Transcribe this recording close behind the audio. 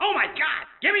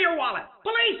Give me your wallet.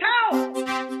 Police, help!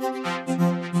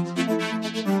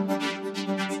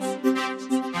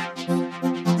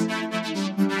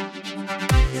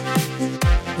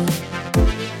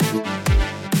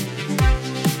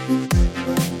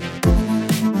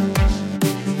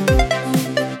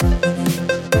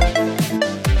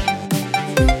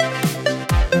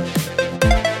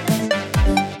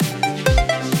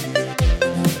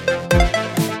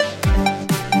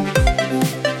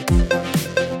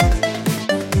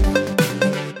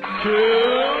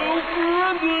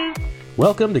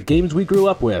 Welcome to Games We Grew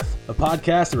Up With, a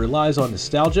podcast that relies on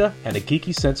nostalgia and a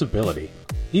geeky sensibility.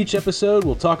 Each episode,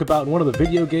 we'll talk about one of the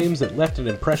video games that left an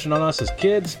impression on us as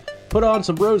kids, put on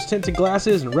some rose-tinted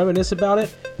glasses and reminisce about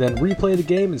it, then replay the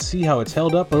game and see how it's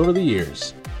held up over the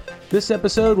years. This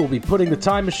episode, we'll be putting the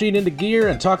time machine into gear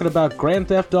and talking about Grand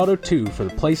Theft Auto 2 for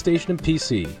the PlayStation and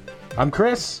PC. I'm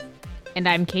Chris. And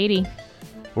I'm Katie.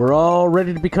 We're all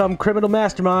ready to become criminal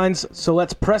masterminds, so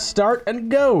let's press start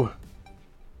and go!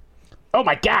 Oh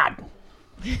my god!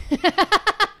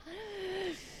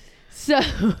 So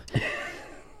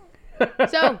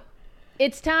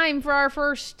it's time for our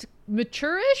first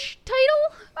mature-ish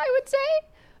title, I would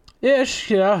say. Ish,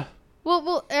 yeah.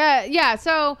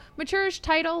 So mature-ish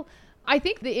title. I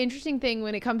think the interesting thing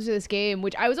when it comes to this game,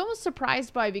 which I was almost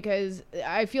surprised by because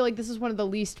I feel like this is one of the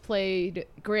least played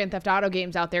Grand Theft Auto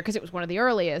games out there because it was one of the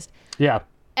earliest. Yeah.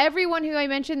 Everyone who I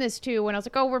mentioned this to, when I was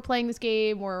like, oh, we're playing this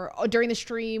game, or during the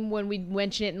stream when we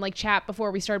mention it in like chat before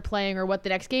we started playing or what the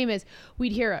next game is,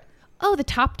 we'd hear, oh, the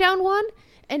top-down one?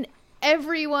 And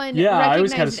everyone I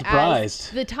was recognized kind of it surprised.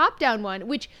 as the top-down one,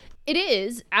 which it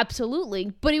is,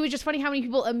 absolutely. But it was just funny how many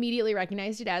people immediately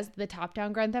recognized it as the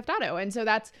top-down Grand Theft Auto. And so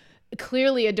that's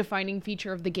clearly a defining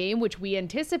feature of the game, which we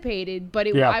anticipated, but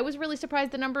I was really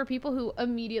surprised the number of people who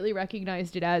immediately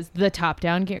recognized it as the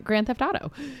top-down Grand Theft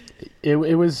Auto.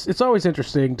 It's always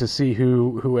interesting to see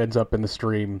who ends up in the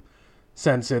stream,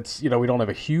 since it's, we don't have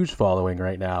a huge following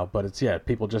right now, but it's,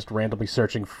 people just randomly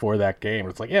searching for that game.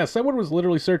 It's like, someone was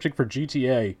literally searching for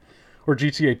GTA or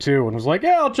GTA 2 and was like,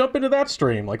 I'll jump into that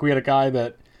stream. Like, we had a guy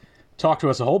that talked to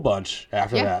us a whole bunch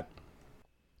after that.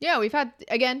 Yeah, we've had,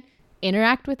 again,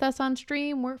 interact with us on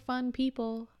stream. We're fun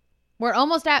people. We're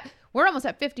almost at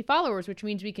 50 followers, which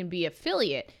means we can be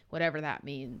affiliate, whatever that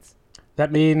means.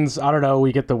 That means, I don't know,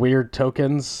 we get the weird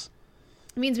tokens.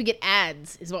 It means we get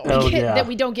ads, is what we get, that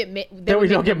we don't get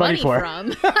money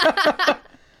from. But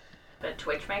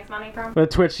Twitch makes money from?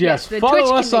 But Twitch, yes. Follow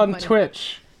Twitch us on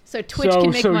Twitch. So Twitch can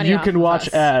make money so you off can of watch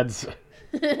us. ads.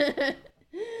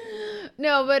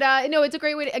 No, but it's a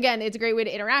great way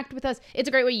to interact with us. It's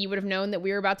a great way you would have known that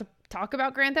we were about to talk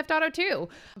about Grand Theft Auto 2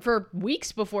 for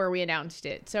weeks before we announced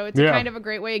it. So it's kind of a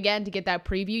great way, again, to get that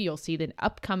preview. You'll see the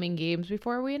upcoming games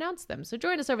before we announce them. So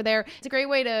join us over there. It's a great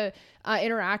way to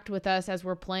interact with us as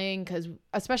we're playing, because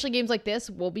especially games like this,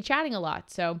 we'll be chatting a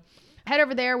lot. So head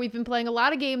over there. We've been playing a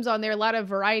lot of games on there, a lot of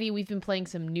variety. We've been playing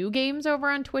some new games over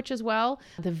on Twitch as well.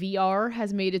 The VR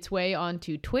has made its way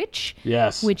onto Twitch.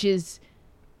 Yes. Which is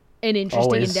an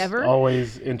interesting endeavor.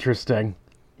 Always interesting.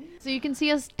 So you can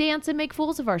see us dance and make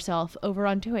fools of ourselves over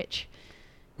on Twitch.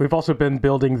 We've also been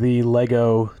building the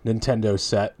Lego Nintendo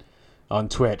set on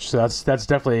Twitch, so that's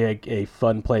definitely a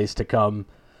fun place to come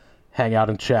hang out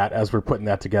and chat as we're putting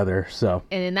that together. So,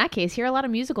 and in that case, hear a lot of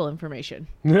musical information.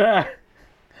 Yeah,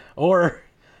 or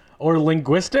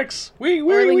linguistics. We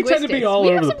tend to be all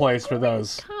over the place for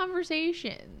those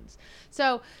conversations.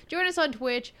 So join us on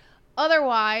Twitch.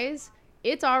 Otherwise,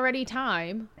 it's already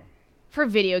time for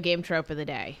Video Game Trope of the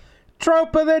Day.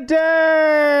 Trope of the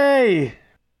Day!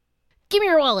 Give me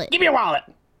your wallet. Give me your wallet!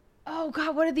 Oh,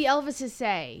 God, what did the Elvises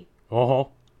say? Uh-huh.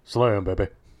 Slam, baby.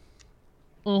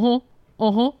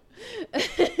 Uh-huh.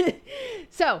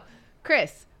 So,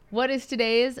 Chris, what is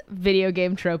today's Video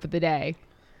Game Trope of the Day?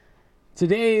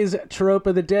 Today's Trope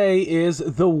of the Day is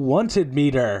the wanted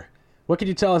meter. What can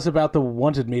you tell us about the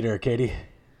wanted meter, Katie?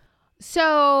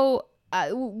 So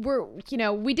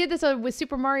we did this with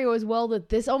Super Mario as well, that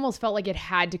this almost felt like it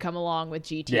had to come along with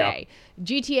GTA. Yeah.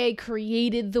 GTA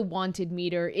created the wanted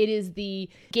meter. It is the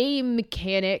game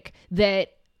mechanic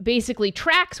that basically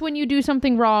tracks when you do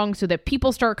something wrong so that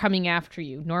people start coming after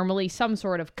you. Normally some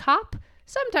sort of cop,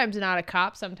 sometimes not a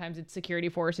cop, sometimes it's security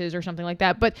forces or something like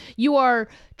that. But you are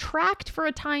tracked for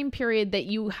a time period that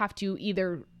you have to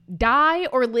either die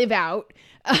or live out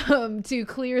to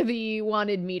clear the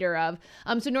wanted meter of.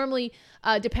 So normally,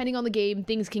 depending on the game,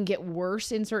 things can get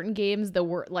worse in certain games. The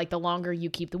longer you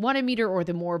keep the wanted meter or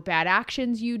the more bad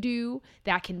actions you do,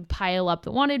 that can pile up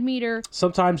the wanted meter.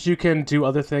 Sometimes you can do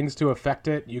other things to affect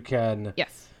it. You can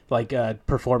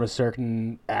perform a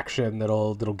certain action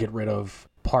that'll get rid of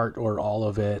part or all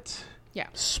of it. Yeah.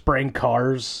 Spraying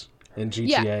cars in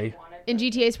GTA. In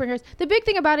GTA Springers, the big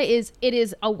thing about it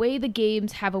is a way the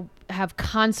games have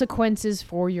consequences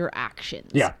for your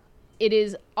actions. Yeah. It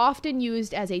is often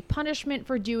used as a punishment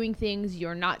for doing things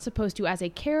you're not supposed to as a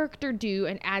character do,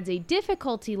 and adds a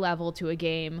difficulty level to a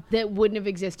game that wouldn't have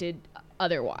existed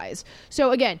otherwise.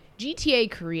 So again, GTA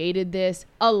created this.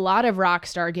 A lot of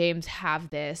Rockstar games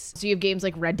have this. So you have games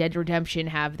like Red Dead Redemption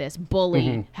have this.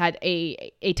 Bully had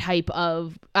a type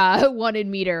of wanted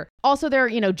meter. Also, there are,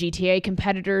 GTA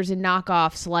competitors and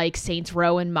knockoffs like Saints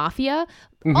Row and Mafia.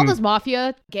 All those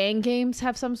Mafia gang games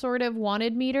have some sort of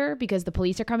wanted meter because the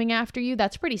police are coming after you.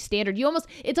 That's pretty standard.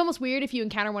 It's almost weird if you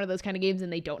encounter one of those kind of games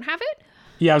and they don't have it.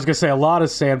 Yeah, I was going to say a lot of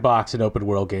sandbox and open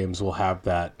world games will have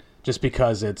that just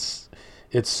because it's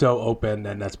so open,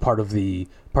 and that's part of the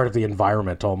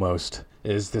environment almost,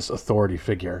 is this authority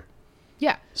figure.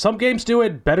 Yeah. Some games do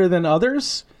it better than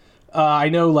others. I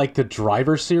know like the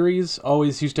Driver series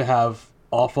always used to have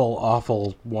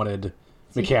awful wanted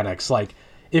mechanics. Like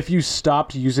if you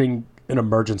stopped using an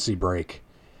emergency brake,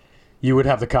 you would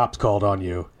have the cops called on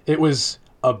you. It was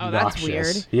obnoxious. Oh,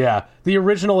 that's weird. Yeah. The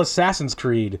original Assassin's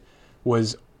Creed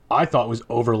I thought was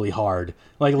overly hard.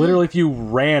 Like literally if you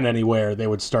ran anywhere, they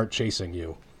would start chasing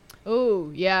you. Oh,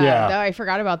 yeah. Yeah. I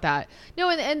forgot about that. No,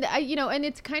 and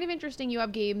it's kind of interesting. You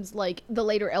have games like the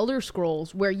later Elder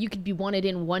Scrolls where you could be wanted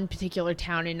in one particular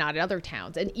town and not in other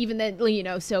towns. And even then,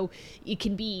 so it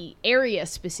can be area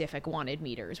specific wanted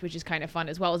meters, which is kind of fun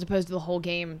as well, as opposed to the whole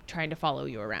game trying to follow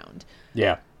you around.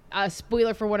 Yeah.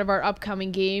 Spoiler for one of our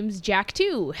upcoming games, Jak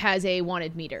 2 has a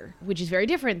wanted meter, which is very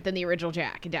different than the original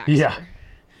Jak and Daxter. Yeah.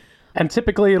 And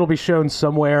typically it'll be shown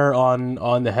somewhere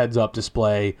on the heads-up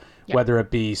display, whether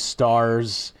it be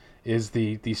stars is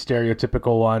the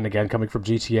stereotypical one, again, coming from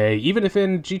GTA. Even if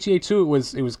in GTA 2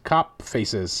 it was cop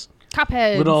faces. Cop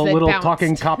heads Little bounced.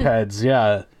 talking cop heads,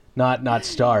 yeah. Not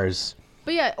stars.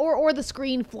 But yeah, or the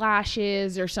screen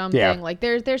flashes or something. Yeah. Like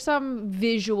there's some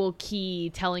visual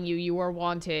key telling you are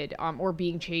wanted, or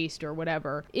being chased or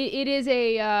whatever. It is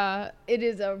a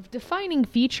defining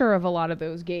feature of a lot of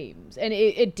those games, and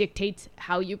it dictates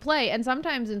how you play. And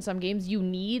sometimes in some games you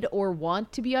need or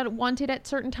want to be wanted at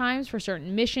certain times for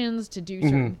certain missions to do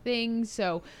certain things.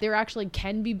 So there actually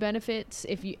can be benefits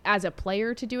if you as a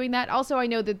player to doing that. Also, I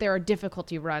know that there are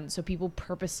difficulty runs, so people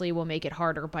purposely will make it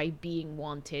harder by being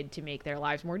wanted to make their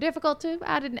lives more difficult, to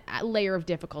add a layer of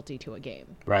difficulty to a game.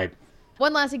 Right.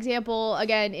 One last example,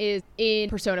 again, is in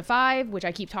Persona 5, which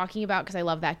I keep talking about because I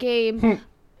love that game.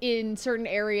 In certain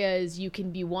areas, you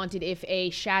can be wanted. If a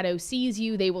shadow sees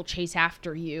you, they will chase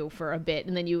after you for a bit.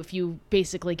 And then if you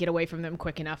basically get away from them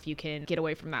quick enough, you can get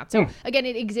away from that. So again,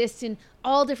 it exists in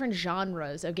all different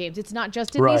genres of games. It's not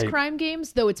just in these crime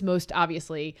games, though it's most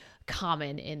obviously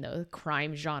common in the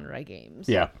crime genre games.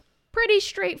 Yeah. Pretty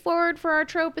straightforward for our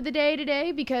trope of the day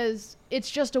today, because it's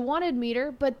just a wanted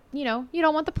meter, but you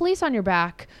don't want the police on your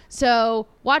back. So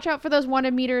watch out for those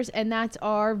wanted meters, and that's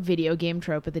our video game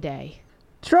trope of the day.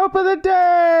 Trope of the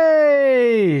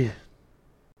day!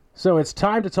 So it's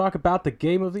time to talk about the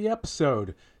game of the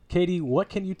episode. Katie, what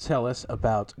can you tell us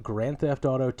about Grand Theft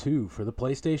Auto 2 for the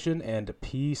PlayStation and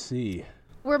PC?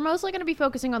 We're mostly going to be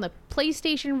focusing on the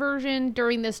PlayStation version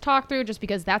during this talk through, just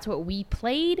because that's what we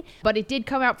played, but it did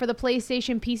come out for the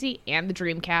PlayStation, PC, and the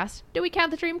Dreamcast. Do we count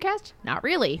the Dreamcast? Not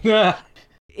really.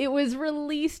 It was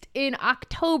released in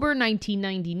October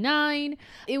 1999.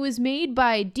 It was made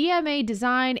by DMA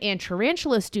Design and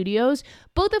Tarantula Studios,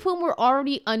 both of whom were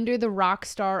already under the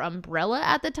Rockstar umbrella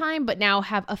at the time, but now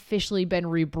have officially been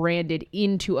rebranded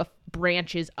into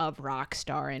branches of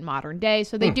Rockstar in modern day.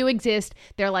 So they do exist.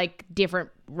 They're like different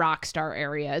Rockstar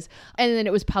areas. And then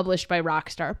it was published by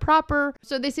Rockstar proper.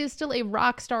 So this is still a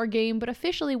Rockstar game, but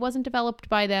officially wasn't developed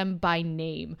by them by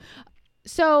name.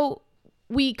 So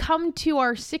we come to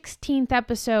our 16th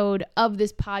episode of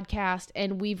this podcast,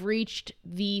 and we've reached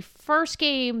the first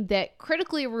game that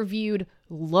critically reviewed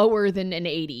lower than an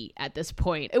 80 at this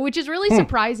point, which is really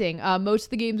surprising. Most of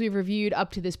the games we've reviewed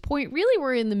up to this point really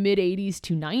were in the mid 80s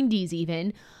to 90s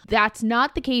even. That's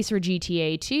not the case for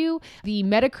GTA 2. The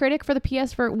Metacritic for the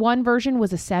PS1 version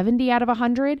was a 70 out of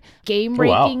 100. Game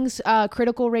rankings,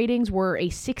 critical ratings were a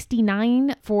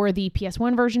 69 for the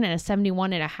PS1 version and a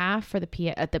 71.5 for the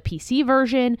PC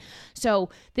version. So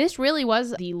this really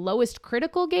was the lowest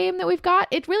critical game that we've got.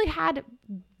 It really had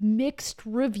mixed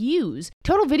reviews.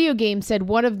 Total Video Games said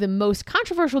one of the most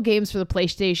controversial games for the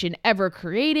PlayStation ever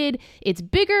created. It's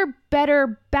bigger,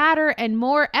 better, badder, and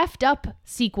more effed up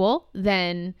sequel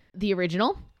than the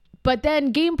original. But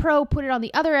then GamePro put it on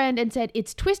the other end and said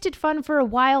it's twisted fun for a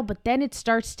while, but then it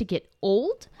starts to get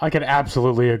old. I can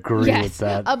absolutely agree with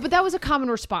that. But that was a common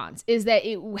response, is that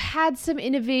it had some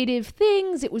innovative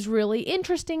things. It was really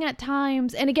interesting at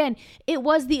times. And again, it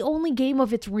was the only game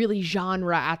of its really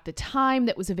genre at the time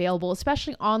that was available,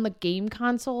 especially on the game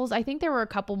consoles. I think there were a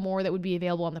couple more that would be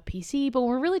available on the PC, but when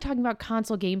we're really talking about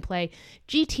console gameplay,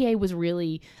 GTA was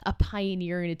really a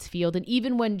pioneer in its field. And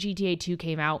even when GTA 2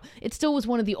 came out, it still was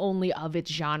one of the only of its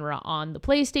genre on the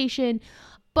PlayStation.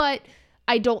 But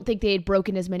I don't think they had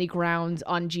broken as many grounds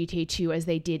on GTA 2 as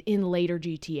they did in later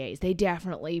GTAs. They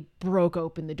definitely broke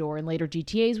open the door in later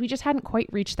GTAs. We just hadn't quite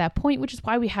reached that point, which is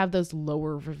why we have those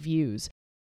lower reviews.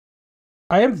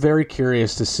 I am very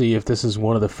curious to see if this is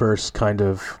one of the first kind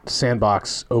of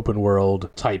sandbox open world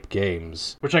type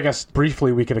games, which I guess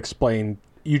briefly we could explain.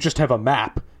 You just have a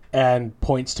map and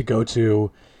points to go to,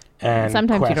 and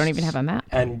sometimes quests, you don't even have a map.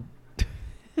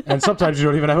 And sometimes you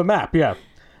don't even have a map, yeah.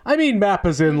 I mean map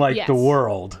as in like Yes. the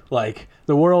world. Like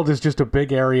the world is just a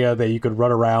big area that you could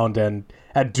run around and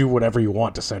do whatever you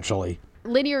want essentially.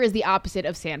 Linear is the opposite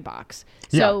of sandbox.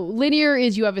 Yeah. So linear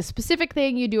is you have a specific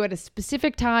thing you do at a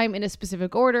specific time in a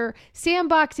specific order.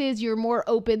 Sandbox is you're more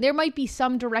open. There might be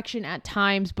some direction at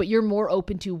times, but you're more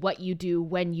open to what you do,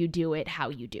 when you do it, how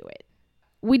you do it.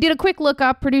 We did a quick look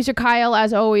up. Producer Kyle,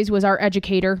 as always, was our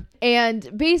educator.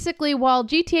 And basically, while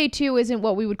GTA 2 isn't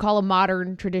what we would call a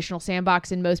modern traditional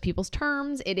sandbox in most people's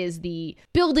terms, it is the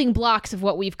building blocks of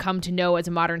what we've come to know as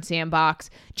a modern sandbox.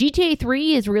 GTA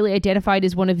 3 is really identified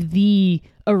as one of the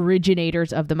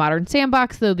originators of the modern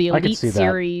sandbox, though the Elite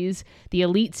series,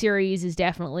 is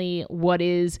definitely what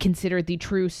is considered the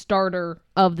true starter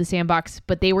of the sandbox,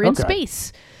 but they were in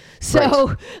space.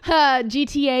 So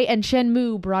GTA and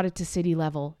Shenmue brought it to city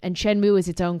level, and Shenmue is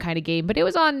its own kind of game, but it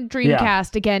was on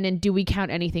Dreamcast again. And do we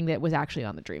count anything that was actually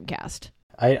on the Dreamcast?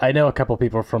 I know a couple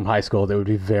people from high school that would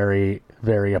be very,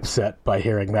 very upset by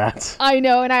hearing that. I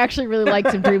know, and I actually really like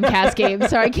some Dreamcast games,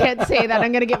 so I can't say that.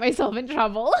 I'm going to get myself in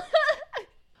trouble.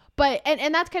 But,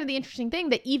 and that's kind of the interesting thing,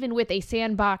 that even with a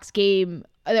sandbox game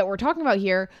that we're talking about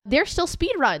here, there's still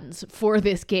speed runs for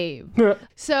this game.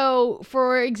 So,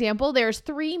 for example, there's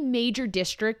 3 major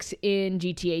districts in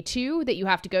GTA 2 that you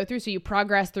have to go through. So you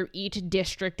progress through each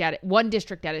district one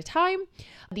district at a time.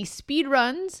 The speed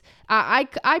runs,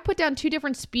 I put down 2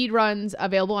 different speed runs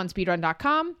available on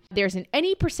speedrun.com. There's an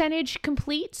any percentage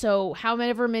complete, so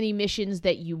however many missions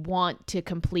that you want to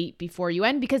complete before you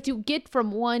end, because to get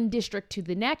from one district to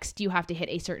the next, you have to hit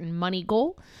a certain money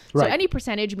goal. So any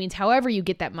percentage means however you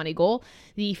get that money goal.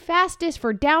 The fastest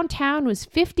for downtown was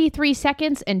 53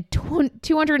 seconds and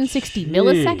 260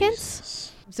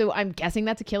 milliseconds. So I'm guessing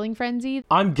that's a killing frenzy.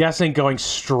 I'm guessing going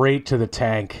straight to the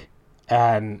tank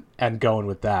and going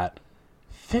with that.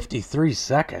 53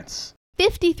 seconds.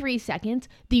 53 seconds.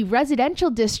 The residential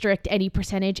district any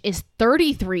percentage is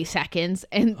 33 seconds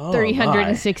and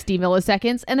 360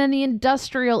 milliseconds. And then the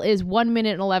industrial is 1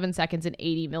 minute and 11 seconds and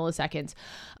 80 milliseconds.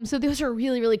 So those are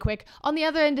really, really quick. On the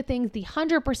other end of things, the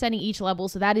 100%ing each level.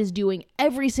 So that is doing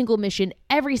every single mission,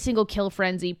 every single kill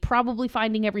frenzy, probably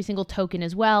finding every single token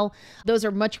as well. Those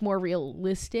are much more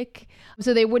realistic.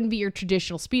 So they wouldn't be your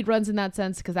traditional speed runs in that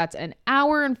sense, because that's an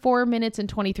hour and 4 minutes and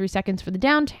 23 seconds for the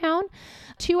downtown,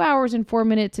 2 hours and 4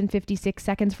 minutes and 56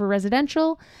 seconds for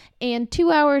residential, and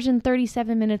 2 hours and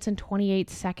 37 minutes and 28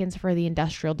 seconds for the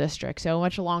industrial district. So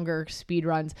much longer speed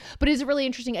runs. But it's really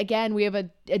interesting. Again, we have a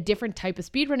different type of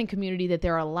speedrunning community, that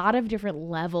there are a lot of different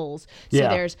levels. So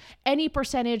there's any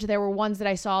percentage. There were ones that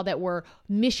I saw that were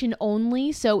mission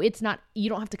only. So it's not, you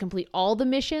don't have to complete all the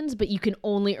missions, but you can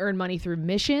only earn money through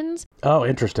missions. Oh,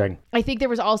 interesting. I think there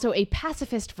was also a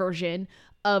pacifist version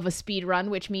of a speed run,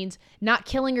 which means not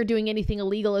killing or doing anything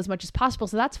illegal as much as possible.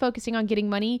 So that's focusing on getting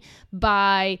money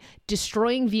by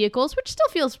destroying vehicles, which still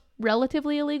feels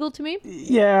relatively illegal to me.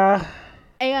 Yeah.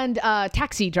 And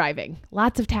taxi driving.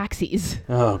 Lots of taxis.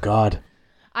 Oh, God.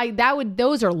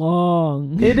 Those are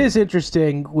long. It is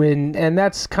interesting and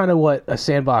that's kind of what a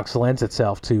sandbox lends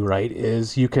itself to, right?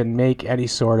 Is you can make any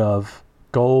sort of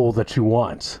goal that you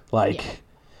want.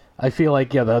 I feel like,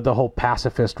 the whole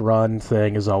pacifist run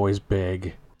thing is always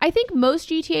big. I think most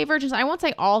GTA versions, I won't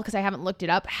say all because I haven't looked it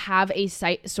up, have a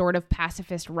sort of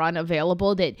pacifist run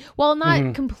available that, while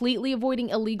not completely avoiding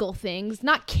illegal things,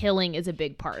 not killing is a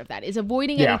big part of that, is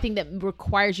avoiding anything that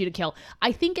requires you to kill.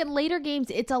 I think in later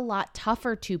games, it's a lot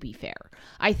tougher, to be fair.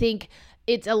 I think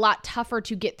it's a lot tougher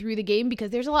to get through the game because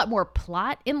there's a lot more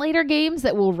plot in later games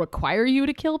that will require you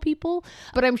to kill people.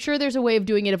 But I'm sure there's a way of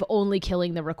doing it of only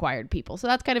killing the required people. So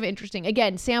that's kind of interesting.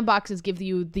 Again, sandboxes give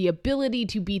you the ability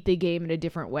to beat the game in a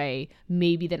different way,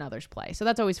 maybe than others play. So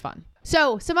that's always fun.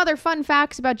 So some other fun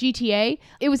facts about GTA.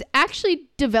 It was actually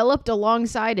developed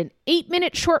alongside an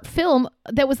 8-minute short film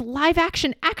that was live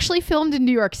action, actually filmed in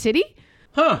New York City.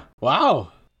 Huh.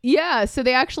 Wow. Yeah, so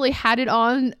they actually had it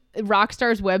on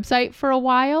Rockstar's website for a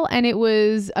while, and it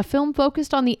was a film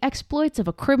focused on the exploits of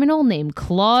a criminal named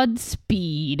Claude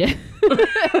Speed.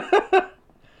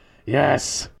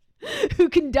 Yes. Who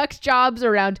conducts jobs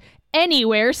around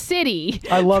Anywhere City.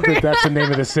 I love that that's the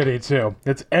name of the city, too.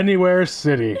 It's Anywhere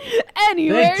City.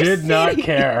 Anywhere They did not City.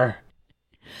 care.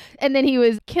 And then he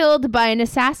was killed by an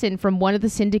assassin from one of the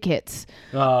syndicates.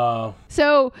 Oh.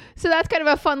 So that's kind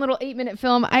of a fun little 8-minute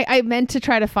film. I meant to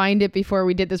try to find it before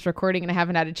we did this recording, and I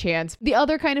haven't had a chance. The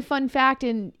other kind of fun fact,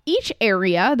 in each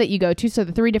area that you go to, so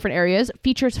the 3 different areas,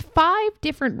 features 5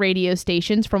 different radio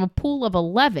stations from a pool of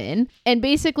 11. And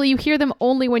basically you hear them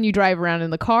only when you drive around in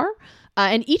the car.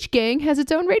 And each gang has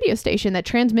its own radio station that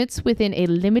transmits within a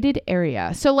limited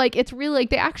area. So, like, it's really,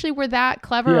 like, they actually were that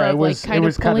clever of, like, kind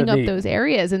of pulling up those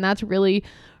areas. And that's really,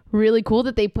 really cool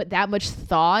that they put that much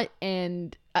thought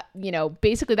and,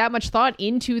 basically that much thought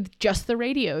into just the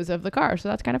radios of the car. So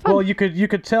that's kind of fun. Well, you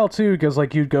could tell, too, because,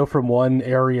 like, you'd go from one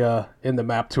area in the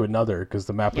map to another because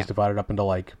the map was divided up into,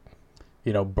 like,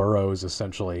 boroughs,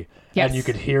 essentially. Yes. And you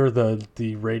could hear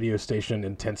the radio station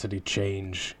intensity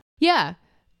change. Yeah.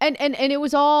 And it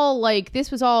was all like, this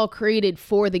was all created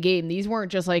for the game. These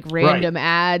weren't just like random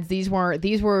ads. These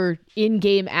were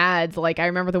in-game ads. Like, I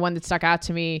remember the one that stuck out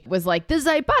to me was like, the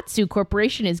Zaibatsu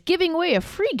Corporation is giving away a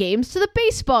free games to the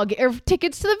baseball or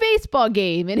tickets to the baseball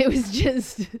game. And it was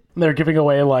just, they're giving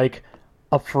away like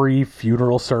a free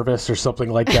funeral service or something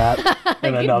like that.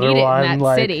 And another one in that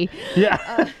like city.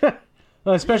 Yeah.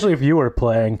 Well, especially if you were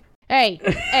playing. Hey,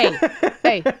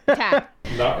 attack.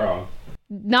 Not wrong.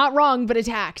 Not wrong, but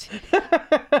attacked.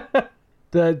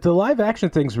 The live action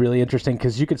thing's really interesting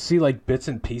because you could see like bits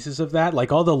and pieces of that.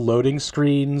 Like all the loading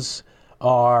screens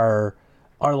are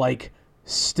like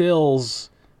stills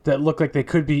that look like they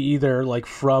could be either like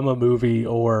from a movie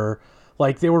or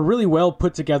like they were really well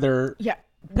put together. Yeah.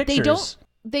 Pictures.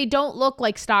 They don't look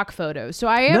like stock photos. So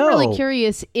I am really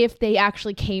curious if they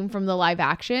actually came from the live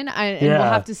action. And we'll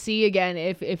have to see again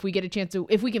if we get a chance to,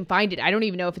 if we can find it. I don't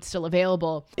even know if it's still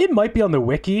available. It might be on the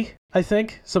wiki, I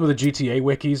think. Some of the GTA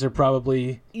wikis are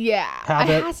probably it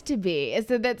has to be. Is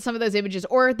that some of those images,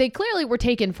 or they clearly were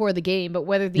taken for the game, but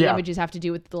whether the images have to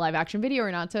do with the live action video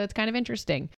or not. So it's kind of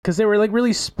interesting. Because they were like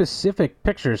really specific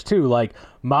pictures too, like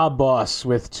mob boss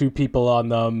with 2 people on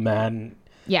them and...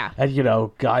 Yeah. And,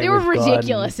 guy They with were gun.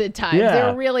 ridiculous at times. Yeah.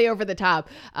 They were really over the top.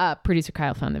 Producer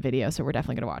Kyle found the video, so we're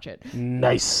definitely going to watch it.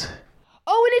 Nice.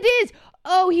 Oh, and it is.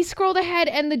 Oh, he scrolled ahead,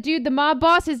 and the mob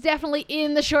boss is definitely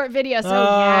in the short video. So,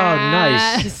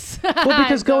 nice. Well,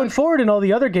 because going forward in all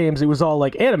the other games, it was all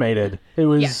like animated. It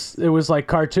was like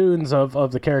cartoons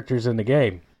of the characters in the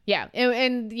game. Yeah.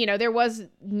 And there was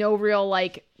no real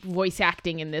like voice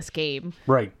acting in this game.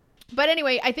 Right. But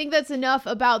anyway, I think that's enough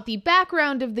about the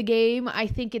background of the game. I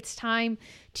think it's time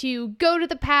to go to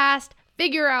the past,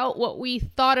 figure out what we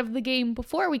thought of the game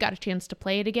before we got a chance to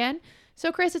play it again.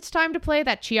 So, Chris, it's time to play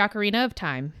that Chi Ocarina of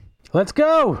Time. Let's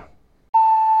go!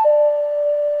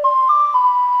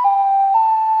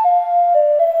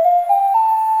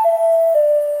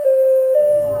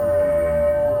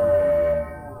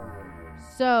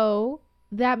 So...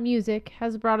 that music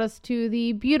has brought us to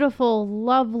the beautiful,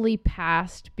 lovely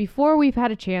past before we've had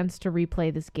a chance to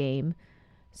replay this game.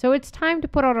 So it's time to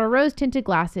put on our rose-tinted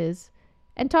glasses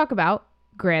and talk about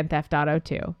Grand Theft Auto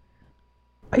 2.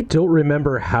 I don't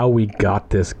remember how we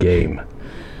got this game.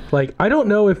 Like, I don't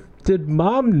know if... Did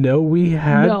Mom know we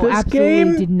had this game? No,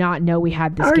 absolutely did not know we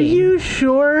had this game. Are you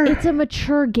sure? It's a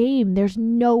mature game. There's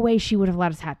no way she would have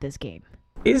let us have this game.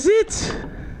 Is it?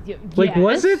 Like,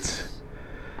 was it?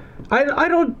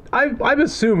 I'm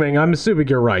assuming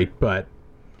you're right, but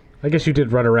I guess you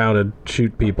did run around and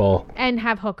shoot people. And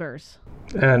have hookers.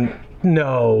 And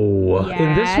no. Yes,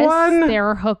 in this one? There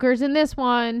are hookers in this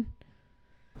one.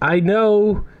 I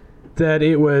know that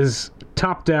it was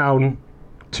top-down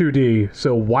 2D,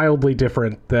 so wildly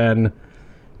different than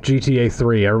GTA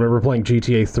 3. I remember playing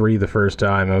GTA 3 the first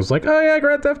time. I was like, oh yeah,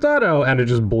 Grand Theft Auto, and it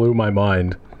just blew my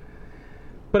mind.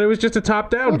 But it was just a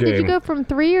top-down game. Did you go from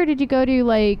 3 or did you go to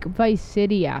like Vice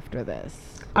City after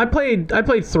this? I played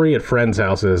 3 at friends'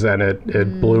 houses, and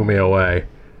it blew me away.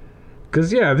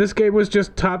 Because, yeah, this game was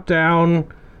just top-down.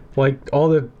 Like, all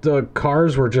the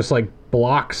cars were just, like,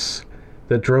 blocks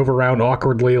that drove around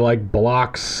awkwardly like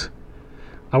blocks.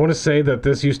 I want to say that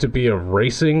this used to be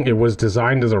it was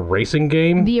designed as a racing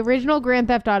game. The original Grand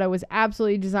Theft Auto was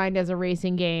absolutely designed as a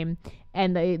racing game,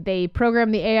 and they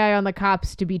programmed the AI on the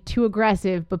cops to be too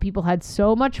aggressive, but people had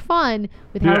so much fun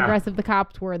with how aggressive the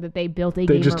cops were that they built a game.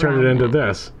 They just turned it into that.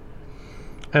 this.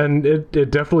 And it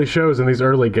definitely shows in these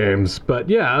early games. But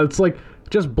yeah, it's like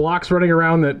just blocks running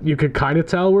around that you could kind of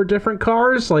tell were different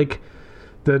cars. Like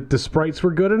the sprites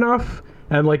were good enough.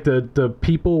 And like the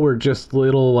people were just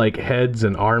little like heads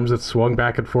and arms that swung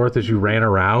back and forth as you ran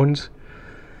around.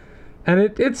 And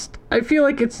I feel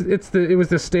like it was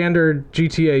the standard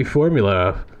GTA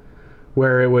formula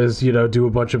where it was, do a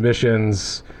bunch of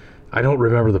missions. I don't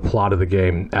remember the plot of the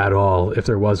game at all, if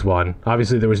there was one.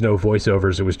 Obviously there was no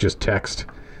voiceovers, it was just text.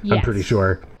 Yes. I'm pretty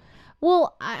sure.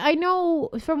 Well, I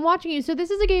know from watching you, so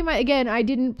this is a game, again, I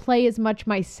didn't play as much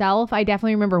myself. I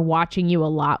definitely remember watching you a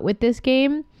lot with this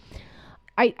game.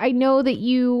 I know that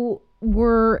you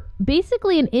were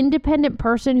basically an independent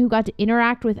person who got to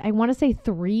interact with, I want to say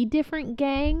 3 different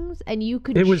gangs, and you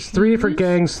could It was 3 different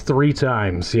gangs 3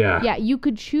 times, yeah. Yeah, you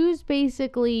could choose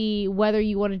basically whether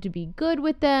you wanted to be good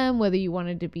with them, whether you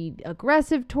wanted to be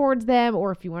aggressive towards them,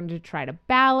 or if you wanted to try to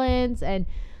balance. And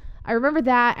I remember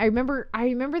that. I remember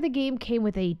the game came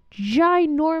with a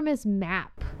ginormous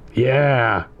map.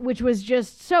 Yeah. Which was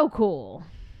just so cool.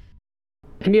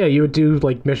 And yeah, you would do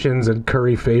like missions and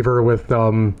curry favor with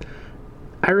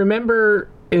I remember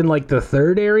in like the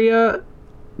 3rd area,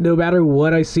 no matter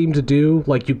what I seemed to do,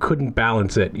 like you couldn't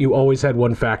balance it. You always had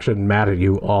one faction mad at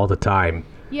you all the time.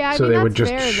 Yeah, so they would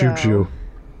just shoot you.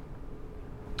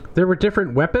 There were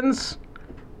different weapons.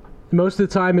 Most of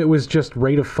the time it was just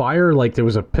rate of fire, like there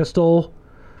was a pistol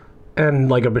and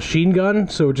like a machine gun,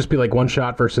 so it would just be like one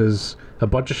shot versus a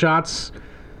bunch of shots.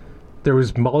 There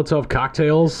was Molotov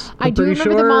cocktails. I do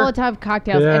remember the Molotov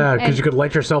cocktails. Yeah, because you could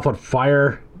light yourself on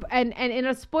fire. And in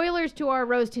a spoilers to our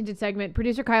rose tinted segment,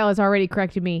 producer Kyle has already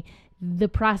corrected me. The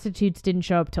prostitutes didn't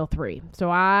show up till 3.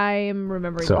 So I am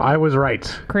remembering. So I was right.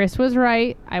 Chris was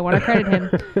right. I want to credit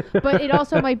him. But it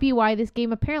also might be why this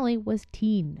game apparently was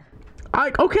teen.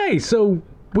 Okay, so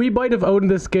we might have owned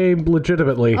this game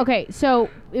legitimately. Okay, so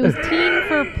it was teen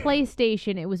for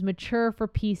PlayStation. It was mature for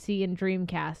PC and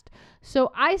Dreamcast.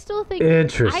 So I still think...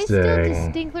 Interesting. I still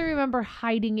distinctly remember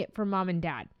hiding it from mom and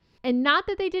dad. And not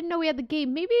that they didn't know we had the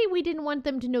game. Maybe we didn't want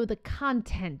them to know the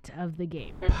content of the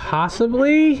game.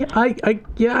 Possibly? I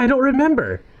don't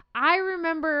remember. I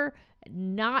remember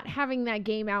not having that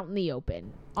game out in the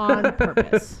open on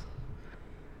purpose.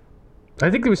 I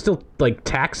think there was still like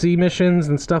taxi missions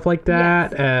and stuff like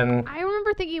that. Yes. And I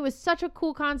remember thinking it was such a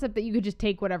cool concept that you could just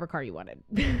take whatever car you wanted.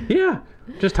 Yeah,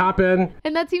 just hop in.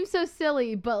 And that seems so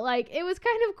silly, but like it was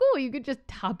kind of cool. You could just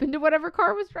hop into whatever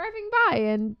car was driving by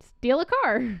and steal a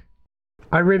car.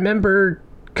 I remember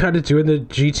kind of doing the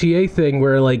GTA thing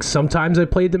where like sometimes I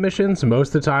played the missions.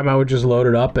 Most of the time I would just load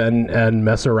it up and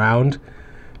mess around,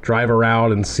 drive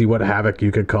around and see what havoc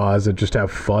you could cause and just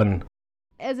have fun.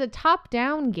 As a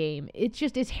top-down game,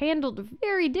 it's handled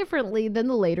very differently than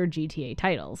the later GTA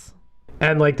titles.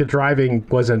 And like the driving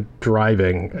wasn't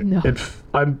driving. No.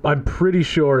 I'm pretty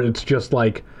sure it's just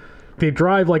like they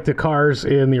drive like the cars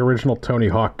in the original Tony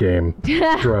Hawk game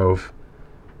drove.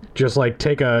 Just like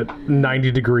take a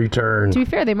 90-degree turn. To be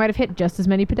fair, they might have hit just as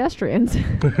many pedestrians.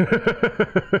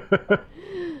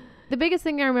 The biggest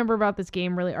thing I remember about this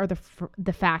game really are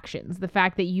the factions. The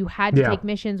fact that you had to take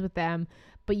missions with them,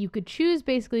 but you could choose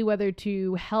basically whether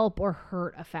to help or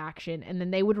hurt a faction, and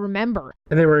then they would remember.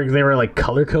 And they were like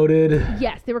color-coded?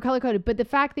 Yes, they were color-coded, but the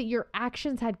fact that your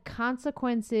actions had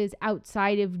consequences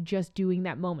outside of just doing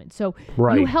that moment. So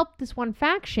you helped this one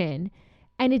faction,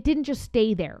 and it didn't just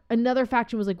stay there. Another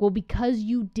faction was like, well, because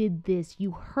you did this,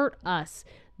 you hurt us,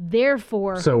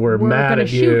 therefore so we're mad gonna at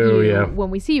shoot you when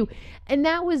we see you. And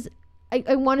that was...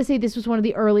 I want to say this was one of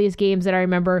the earliest games that I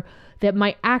remember that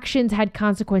my actions had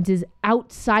consequences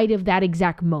outside of that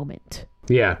exact moment.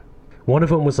 Yeah. One of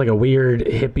them was like a weird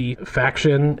hippie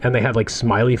faction, and they had like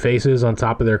smiley faces on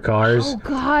top of their cars. Oh,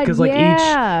 God, because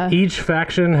like each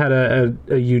faction had a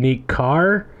unique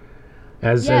car,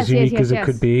 as unique as it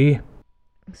could be.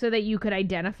 So that you could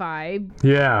identify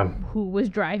who was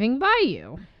driving by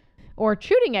you or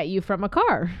shooting at you from a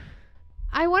car.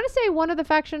 I want to say one of the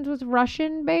factions was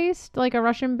Russian-based, like a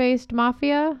Russian-based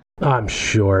mafia. I'm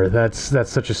sure. That's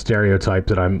such a stereotype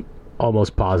that I'm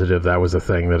almost positive that was a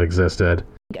thing that existed.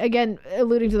 Again,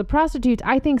 alluding to the prostitutes,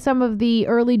 I think some of the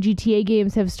early GTA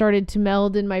games have started to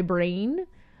meld in my brain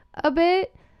a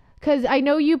bit. Because I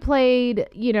know you played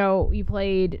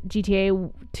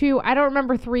GTA 2. I don't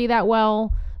remember 3 that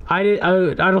well. I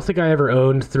don't think I ever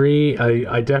owned 3.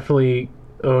 I definitely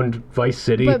owned Vice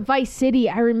City. But Vice City,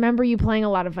 I remember you playing a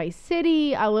lot of Vice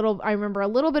City. I remember a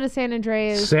little bit of San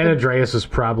Andreas. San Andreas is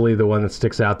probably the one that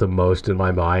sticks out the most in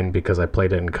my mind because I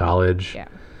played it in college. Yeah.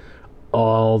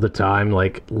 All the time,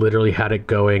 like literally had it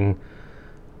going.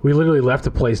 We literally left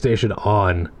the PlayStation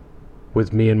on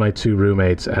with me and my 2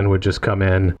 roommates and would just come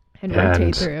in And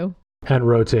rotate through. And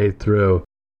rotate through.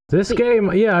 This game,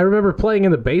 I remember playing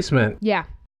in the basement. Yeah.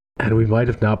 And we might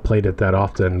have not played it that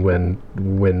often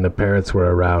when the parents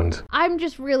were around. I'm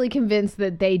just really convinced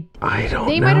that they might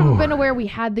have been aware we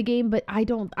had the game, but I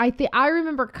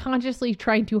remember consciously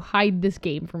trying to hide this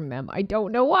game from them. I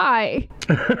don't know why.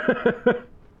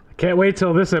 Can't wait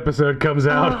till this episode comes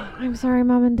out. Oh, I'm sorry,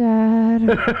 Mom and Dad.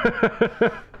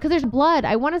 Because there's blood.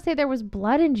 I want to say there was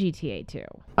blood in GTA 2.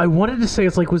 I wanted to say,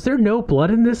 it's like, was there no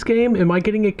blood in this game? Am I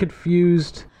getting it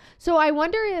confused? So I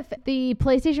wonder if the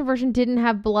PlayStation version didn't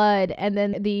have blood and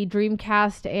then the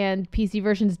Dreamcast and PC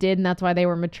versions did, and that's why they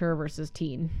were mature versus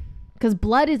teen. Because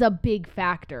blood is a big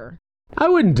factor. I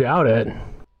wouldn't doubt it.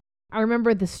 I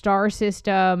remember the star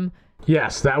system.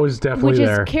 Yes, that was definitely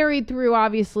there. Which is carried through,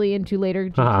 obviously, into later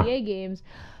GTA games.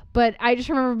 But I just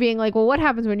remember being like, well, what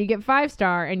happens when you get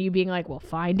 5-star? And you being like, well,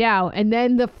 find out. And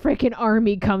then the freaking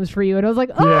army comes for you. And I was like,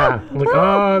 oh! Yeah, like,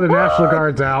 the National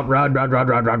Guard's out. Run.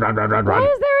 Why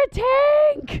is there a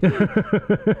tank?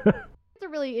 It's a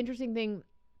really interesting thing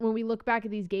when we look back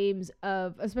at these games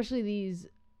of, especially these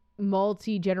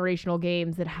multi-generational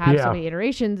games that have so many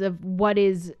iterations of what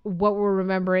we're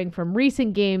remembering from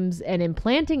recent games and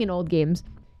implanting in old games,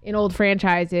 in old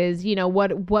franchises,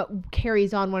 what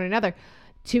carries on one another.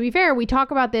 To be fair, we talk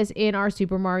about this in our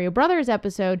Super Mario Brothers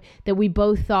episode, that we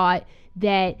both thought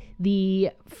that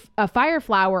a fire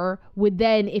flower would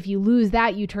then, if you lose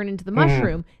that, you turn into the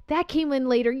mushroom. That came in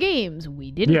later games.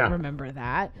 We didn't remember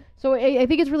that. So I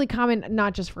think it's really common,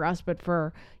 not just for us, but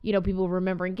for, people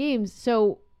remembering games.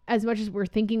 So as much as we're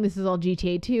thinking this is all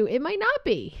GTA 2, it might not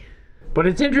be. But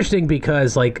it's interesting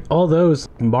because, like, all those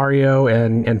Mario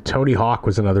and Tony Hawk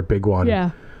was another big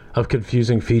one of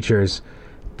confusing features.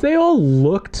 They all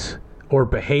looked or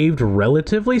behaved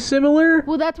relatively similar.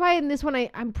 Well, that's why in this one,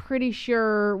 I'm pretty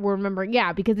sure we're remembering,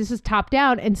 because this is top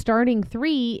down, and starting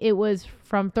 3, it was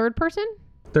from third person?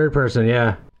 Third person,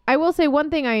 yeah. I will say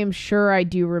one thing I am sure I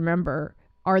do remember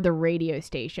are the radio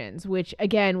stations, which,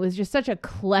 again, was just such a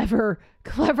clever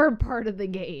part of the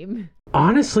game.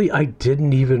 Honestly, I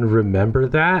didn't even remember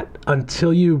that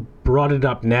until you brought it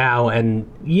up now,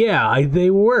 and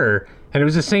they were. And it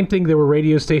was the same thing. There were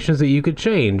radio stations that you could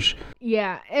change.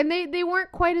 Yeah, and they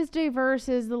weren't quite as diverse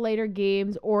as the later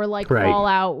games or like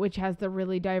Fallout, which has the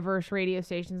really diverse radio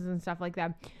stations and stuff like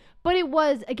that. But it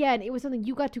was something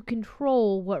you got to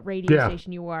control what radio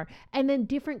station you are. And then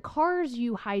different cars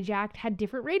you hijacked had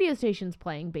different radio stations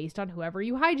playing based on whoever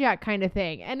you hijacked, kind of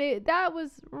thing. And that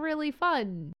was really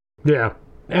fun. Yeah.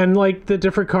 And like the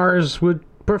different cars would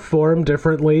perform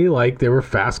differently. Like there were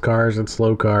fast cars and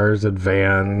slow cars and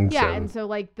vans. Yeah, and so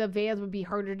like the vans would be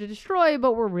harder to destroy,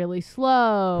 but were really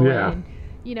slow. Yeah.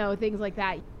 And, things like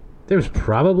that. There's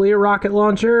probably a rocket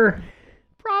launcher.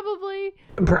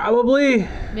 Probably.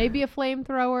 Maybe a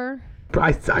flamethrower.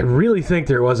 I really think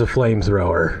there was a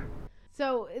flamethrower.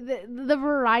 So the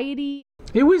variety.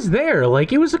 It was there.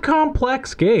 Like, it was a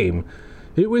complex game.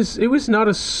 It was not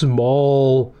a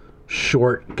small,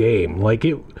 short game. Like,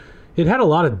 it had a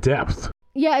lot of depth.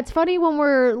 Yeah, it's funny when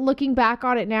we're looking back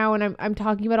on it now and I'm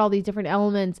talking about all these different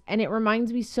elements, and it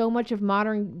reminds me so much of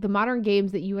the modern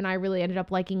games that you and I really ended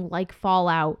up liking, like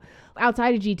Fallout,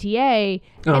 outside of GTA.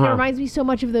 And it reminds me so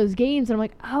much of those games, and I'm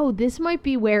like, oh, this might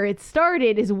be where it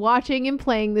started, is watching and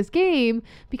playing this game,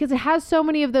 because it has so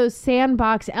many of those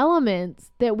sandbox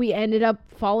elements that we ended up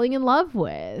falling in love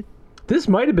with. This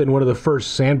might have been one of the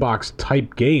first sandbox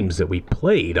type games that we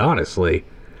played, honestly.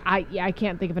 I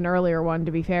can't think of an earlier one,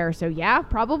 to be fair. So yeah,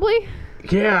 probably.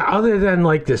 Yeah, other than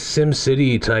like the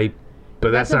SimCity type,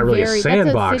 but that's not really a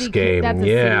sandbox game. That's a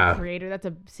city creator. That's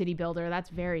a city builder. That's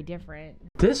very different.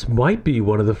 This might be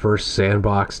one of the first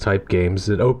sandbox type games,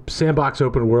 sandbox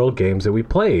open world games that we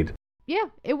played. Yeah,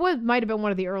 might have been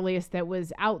one of the earliest that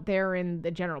was out there in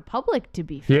the general public, to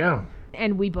be fair. Yeah.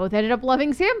 And we both ended up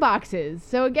loving sandboxes.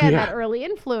 So again, that early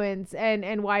influence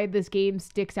and why this game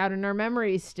sticks out in our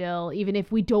memories still, even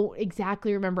if we don't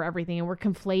exactly remember everything and we're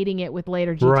conflating it with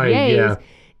later GTAs,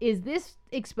 is this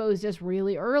exposed us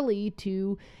really early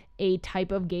to a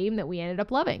type of game that we ended up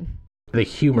loving. The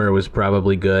humor was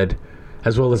probably good,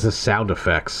 as well as the sound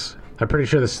effects. I'm pretty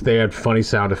sure they had funny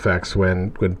sound effects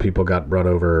when people got run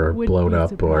over or blown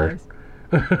up or...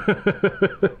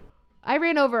 I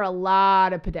ran over a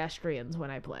lot of pedestrians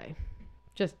when I play.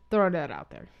 Just throwing that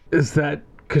out there. Is that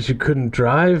because you couldn't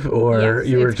drive, or Yes,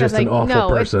 you were it's 'cause just an awful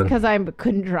person? No, it's because I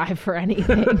couldn't drive for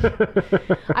anything.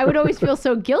 I would always feel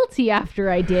so guilty after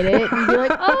I did it and be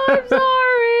like, oh, I'm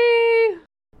sorry.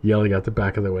 Yelling out the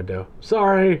back of the window.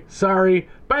 Sorry.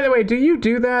 By the way, do you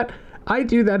do that? I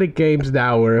do that at games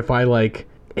now where if I like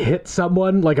hit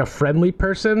someone, like a friendly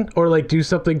person, or like do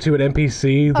something to an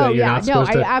NPC that you're not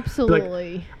supposed to. I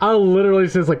absolutely. Like, I'll literally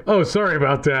say like, oh, sorry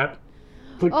about that.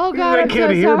 Like, Oh God, they I'm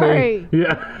can't so hear sorry. me.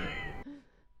 Yeah.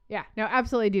 Yeah, no,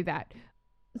 absolutely do that.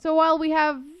 So while we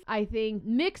have, I think,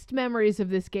 mixed memories of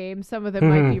this game, some of them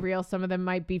might be real, some of them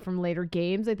might be from later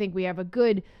games. I think we have a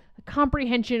good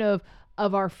comprehension of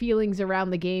our feelings around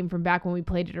the game from back when we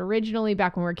played it originally,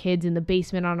 back when we were kids in the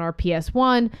basement on our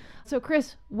PS1. So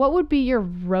Chris, what would be your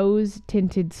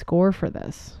rose-tinted score for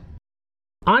this?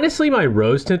 Honestly, my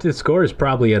rose-tinted score is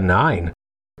probably a 9.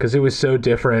 Because it was so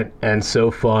different and so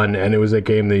fun, and it was a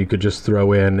game that you could just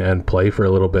throw in and play for a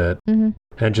little bit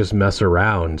and just mess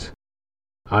around.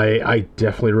 I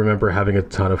definitely remember having a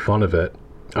ton of fun of it.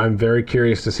 I'm very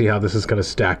curious to see how this is going to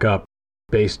stack up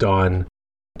based on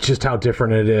just how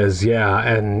different it is,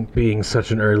 and being such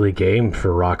an early game for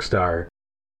Rockstar.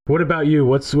 What about you?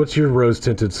 What's your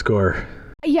rose-tinted score?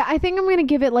 Yeah, I think I'm going to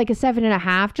give it like a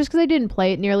 7.5 just because I didn't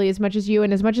play it nearly as much as you.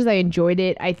 And as much as I enjoyed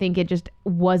it, I think it just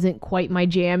wasn't quite my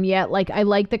jam yet. Like, I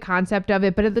like the concept of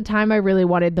it, but at the time I really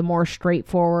wanted the more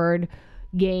straightforward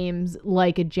games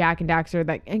like a Jak and Daxter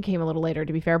that came a little later,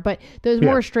 to be fair. But those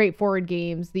more straightforward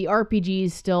games, the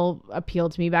RPGs still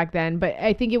appealed to me back then. But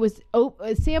I think it was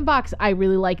Sandbox I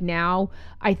really like now.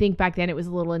 I think back then it was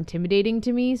a little intimidating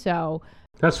to me. So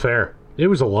That's fair. It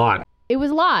was a lot. It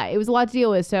was a lot. It was a lot to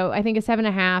deal with. So I think a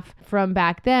 7.5 from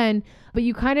back then. But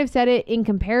you kind of said it in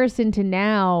comparison to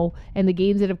now and the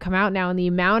games that have come out now and the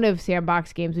amount of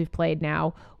Sandbox games we've played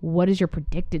now. What is your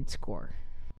predicted score?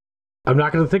 I'm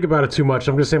not going to think about it too much.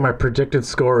 I'm going to say my predicted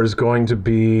score is going to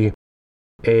be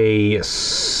a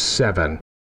 7.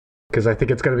 Because I think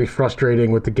it's going to be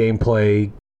frustrating with the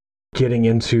gameplay getting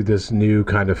into this new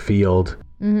kind of field.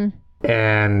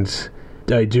 And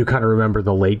I do kind of remember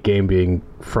the late game being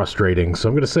frustrating. So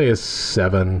I'm going to say a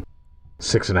 7,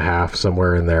 6.5,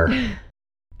 somewhere in there.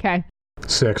 Okay.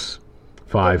 6,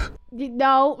 5.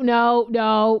 No.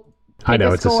 I know,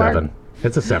 Pick it's a score. 7.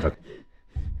 It's a 7.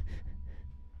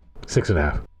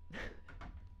 6.5.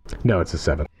 No, it's a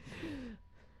 7.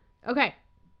 Okay.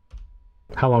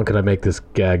 How long can I make this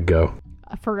gag go?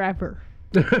 Forever.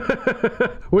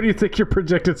 What do you think your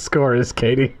predicted score is,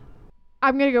 Katie?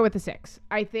 I'm going to go with a 6.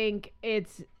 I think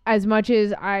it's, as much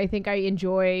as I think I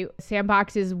enjoy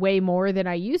sandboxes way more than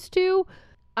I used to,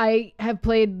 I have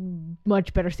played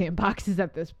much better sandboxes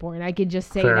at this point. I can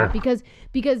just say that because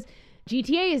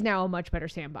GTA is now a much better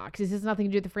sandbox. This has nothing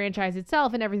to do with the franchise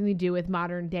itself, and everything to do with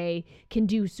modern day can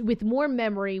do with more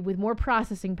memory, with more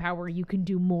processing power. You can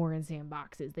do more in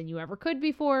sandboxes than you ever could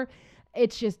before.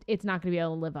 It's not going to be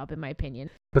able to live up, in my opinion.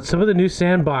 But some of the new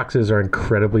sandboxes are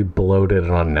incredibly bloated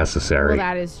and unnecessary. Well,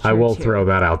 that is true, I will too. throw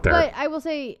that out there. But I will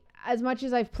say, as much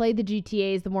as I've played the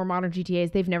GTAs, the more modern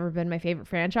GTAs, they've never been my favorite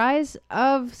franchise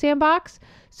of sandbox.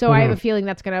 So I have a feeling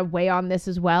that's going to weigh on this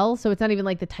as well. So it's not even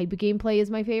like the type of gameplay is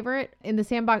my favorite in the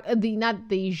sandbox. Not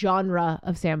the genre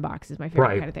of sandbox is my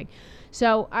favorite kind of thing.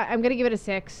 So I'm going to give it a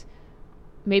 6.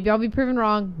 Maybe I'll be proven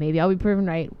wrong. Maybe I'll be proven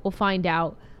right. We'll find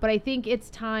out. But I think it's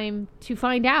time to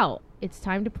find out. It's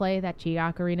time to play that G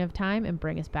Ocarina of Time and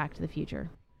bring us back to the future.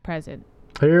 Present.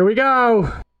 Here we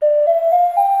go.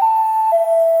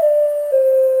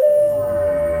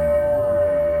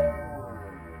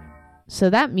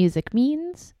 So that music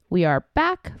means we are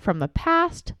back from the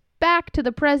past, back to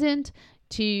the present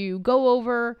to go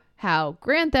over how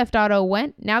Grand Theft Auto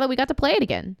went now that we got to play it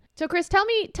again. So Chris, tell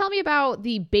me about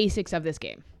the basics of this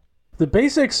game. The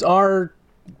basics are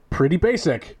pretty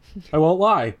basic. I won't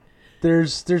lie.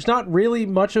 There's not really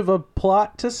much of a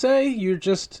plot to say. You're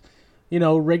just,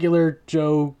 regular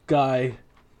Joe guy.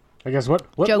 I guess what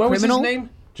Joe was his Criminal? name?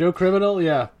 Joe Criminal,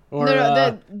 yeah. Or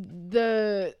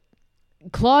the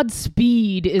Claude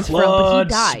Speed is Claude from, but he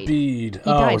died. Speed. He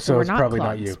died, so we're it's not probably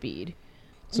Claude not you. Speed.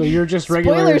 So you're just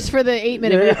regular. Spoilers for the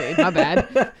 8-minute movie. My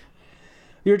bad.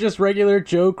 You're just regular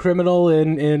Joe Criminal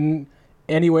in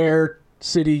anywhere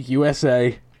city,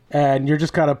 USA, and you're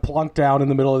just kind of plunked down in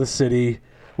the middle of the city.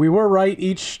 We were right.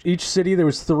 Each city, there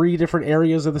was 3 different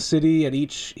areas of the city, and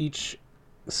each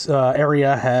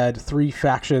area had 3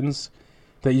 factions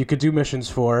that you could do missions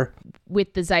for.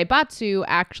 With the Zaibatsu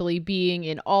actually being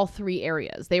in all 3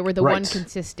 areas. They were the one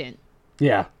consistent.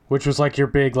 Yeah, which was like your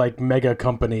big mega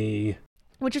company.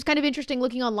 which is kind of interesting.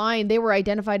 Looking online, they were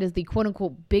identified as the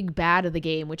quote-unquote big bad of the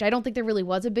game, which I don't think there really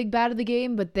was a big bad of the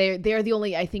game, but they're the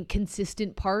only, I think,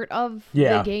 consistent part of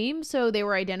the game. So they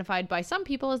were identified by some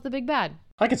people as the big bad.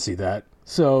 I could see that.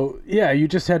 So, yeah, you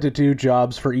just had to do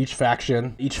jobs for each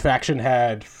faction. Each faction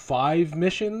had 5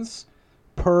 missions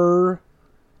per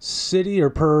city or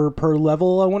per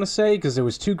level, I want to say, because there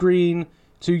was 2 green,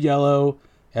 2 yellow,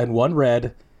 and 1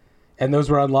 red. And those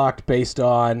were unlocked based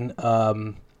on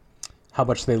how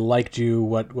much they liked you,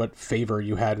 what favor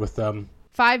you had with them.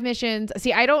 5 missions.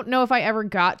 See, I don't know if I ever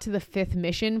got to the 5th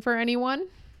mission for anyone.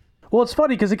 Well, it's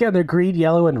funny because, again, they're green,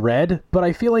 yellow, and red, but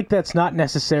I feel like that's not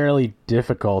necessarily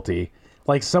difficulty.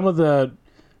 Like, some of the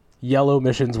yellow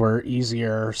missions were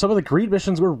easier. Some of the green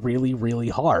missions were really, really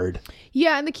hard.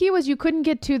 Yeah, and the key was you couldn't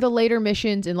get to the later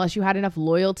missions unless you had enough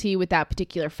loyalty with that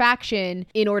particular faction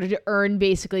in order to earn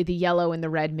basically the yellow and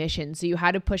the red missions. So you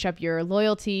had to push up your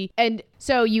loyalty. And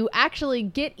so you actually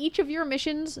get each of your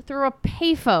missions through a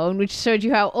payphone, which showed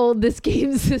you how old this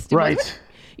game system Right. was.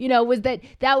 You know, was that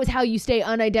was how you stay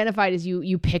unidentified, is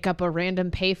you pick up a random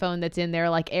payphone that's in their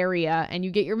like area and you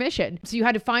get your mission. So you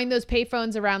had to find those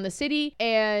payphones around the city,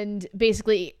 and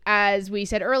basically, as we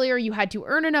said earlier, you had to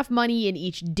earn enough money in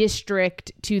each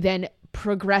district to then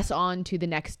progress on to the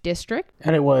next district.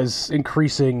 And it was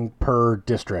increasing per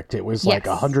district. It was like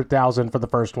 100,000 for the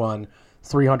first one,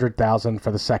 300,000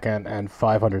 for the second, and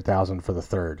 500,000 for the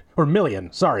third. Or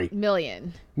million, sorry.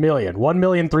 Million. 1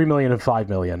 million, 3 million, and 5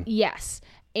 million. Yes.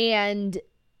 And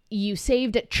you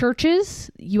saved at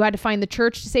churches. You had to find the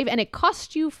church to save, and it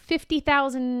cost you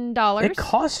 $50,000. It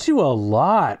cost you a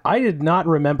lot. I did not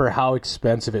remember how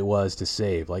expensive it was to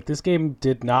save. Like, this game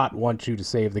did not want you to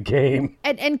save the game.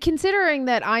 And considering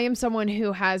that I am someone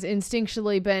who has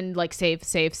instinctually been like, save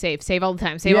all the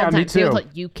time, save all the time. Me too.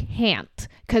 You can't,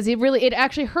 because it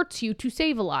actually hurts you to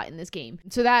save a lot in this game.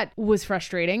 So that was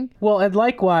frustrating. Well, and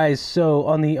likewise, so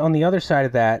on the other side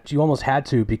of that, you almost had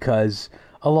to, because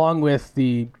along with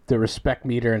the respect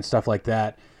meter and stuff like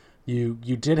that, you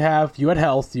had health,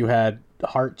 you had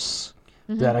hearts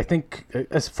that I think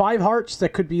as 5 hearts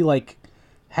that could be like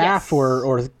half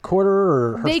or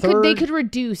quarter or they third. They could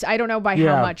reduce. I don't know by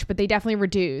how much, but they definitely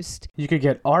reduced. You could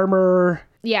get armor.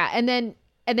 Yeah, and then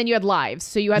you had lives.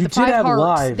 So you had You the 5 did have hearts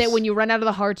lives. that when you run out of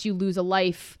the hearts, you lose a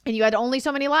life, and you had only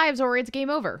so many lives or it's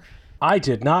game over. I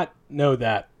did not know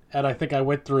that, and I think I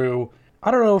went through. I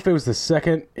don't know if it was the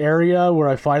second area where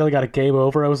I finally got a game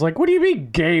over. I was like, what do you mean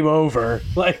game over?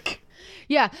 Like,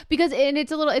 yeah, because it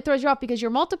throws you off because your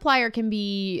multiplier can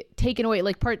be taken away.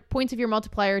 Like points of your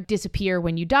multiplier disappear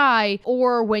when you die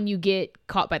or when you get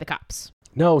caught by the cops.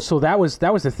 no, so that was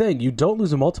the thing. You don't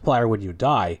lose a multiplier when you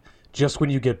die, just when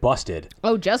you get busted.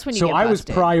 Oh, just when you So get I was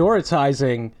busted.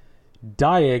 prioritizing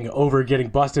dying over getting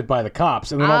busted by the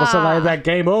cops, and then all of a sudden I had that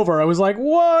game over. I was like,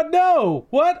 what? No,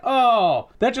 what? Oh,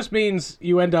 that just means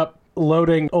you end up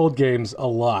loading old games a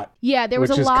lot. Yeah, there was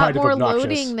which a is lot kind of more obnoxious.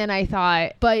 loading than I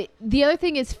thought. But the other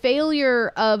thing is failure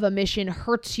of a mission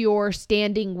hurts your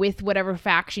standing with whatever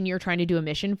faction you're trying to do a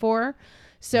mission for.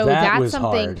 So That that's was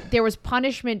something. hard. There was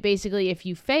punishment basically if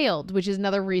you failed, which is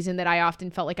another reason that I often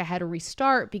felt like I had to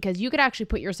restart, because you could actually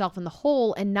put yourself in the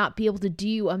hole and not be able to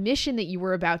do a mission that you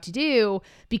were about to do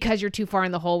because you're too far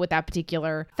in the hole with that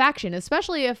particular faction,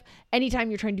 especially if anytime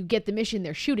you're trying to get the mission,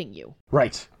 they're shooting you.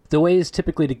 Right. The ways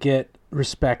typically to get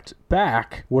respect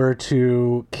back were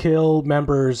to kill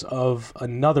members of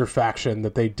another faction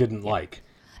that they didn't like.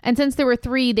 And since there were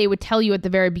 3, they would tell you at the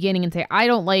very beginning and say, I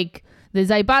don't like... The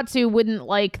Zaibatsu wouldn't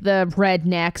like the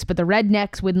rednecks, but the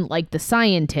rednecks wouldn't like the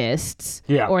scientists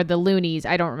or the loonies.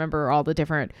 I don't remember all the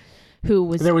different who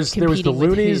was There was the competing with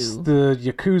loonies, who. the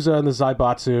Yakuza, and the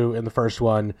Zaibatsu in the first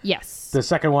one. Yes. The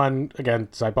second one, again,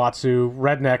 Zaibatsu,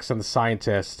 rednecks, and the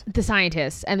scientist. The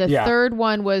scientists. And the third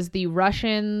one was the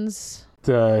Russians.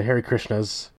 The Hare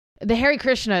Krishnas. The Hare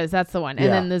Krishnas, that's the one.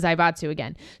 And then the Zaibatsu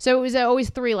again. So it was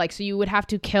always 3, like, so you would have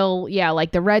to kill,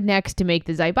 like the rednecks to make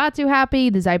the Zaibatsu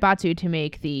happy, the Zaibatsu to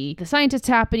make the scientists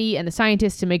happy, and the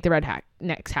scientists to make the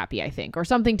rednecks happy, I think, or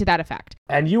something to that effect.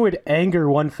 And you would anger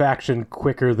one faction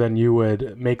quicker than you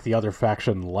would make the other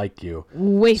faction like you.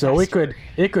 Way So faster.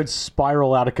 it could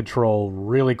spiral out of control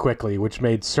really quickly, which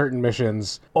made certain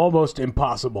missions almost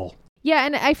impossible. Yeah,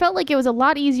 and I felt like it was a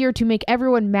lot easier to make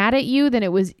everyone mad at you than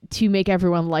it was to make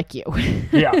everyone like you.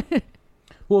 Yeah.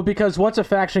 Well, because once a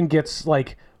faction gets,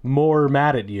 like, more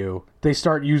mad at you, they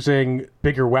start using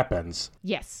bigger weapons.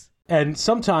 Yes. And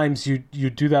sometimes you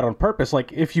do that on purpose.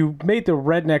 Like, if you made the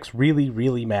rednecks really,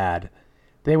 really mad,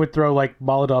 they would throw, like,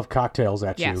 Molotov cocktails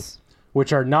at you,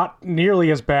 which are not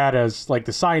nearly as bad as, like,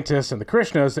 the scientists and the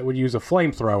Krishnas that would use a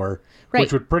flamethrower,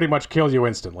 which would pretty much kill you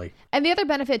instantly. And the other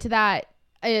benefit to that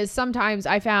is sometimes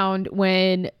I found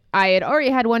when I had already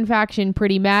had one faction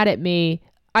pretty mad at me,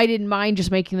 I didn't mind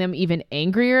just making them even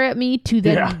angrier at me to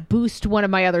then boost one of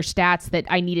my other stats that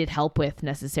I needed help with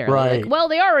necessarily. Right. Like, well,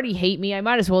 they already hate me. I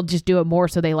might as well just do it more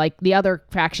so they like the other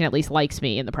faction at least likes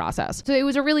me in the process. So it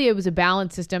was a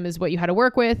balanced system is what you had to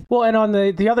work with. Well, and on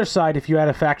the other side, if you had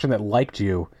a faction that liked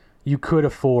you, you could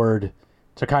afford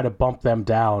to kind of bump them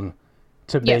down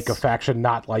to make a faction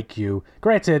not like you.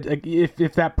 Granted,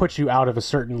 if that puts you out of a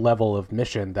certain level of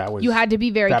mission, you had to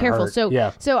be very careful.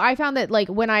 Hurt. So I found that like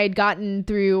when I had gotten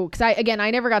through, because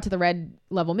I never got to the red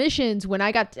level missions. When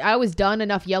I was done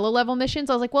enough yellow level missions,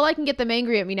 I was like, well, I can get them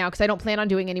angry at me now because I don't plan on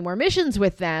doing any more missions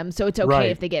with them. So it's okay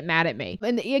if they get mad at me.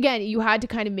 And again, you had to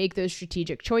kind of make those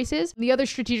strategic choices. The other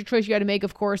strategic choice you had to make,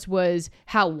 of course, was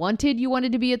how wanted you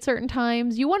wanted to be at certain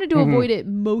times. You wanted to avoid it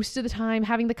most of the time.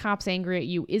 Having the cops angry at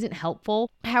you isn't helpful.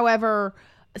 However,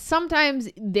 sometimes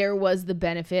there was the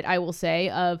benefit, I will say,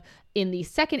 of in the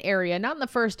second area, not in the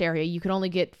first area, you could only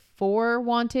get 4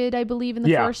 wanted, I believe, in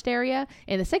the first area.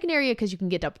 In the second area, because you can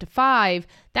get up to 5,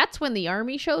 that's when the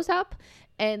army shows up.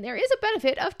 And there is a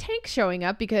benefit of tanks showing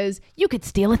up because you could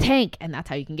steal a tank, and that's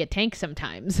how you can get tanks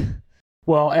sometimes.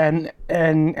 Well, and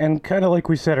kind of like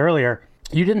we said earlier,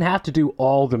 you didn't have to do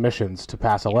all the missions to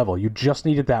pass a level. You just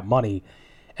needed that money.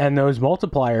 And those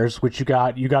multipliers, which you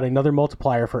got another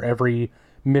multiplier for every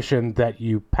mission that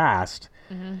you passed.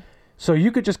 Mm-hmm. So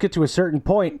you could just get to a certain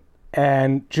point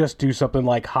and just do something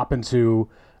like hop into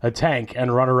a tank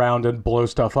and run around and blow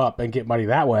stuff up and get money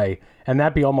that way. And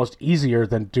that'd be almost easier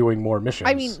than doing more missions.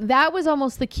 I mean, that was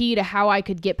almost the key to how I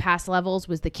could get past levels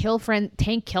was the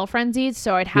tank kill frenzies.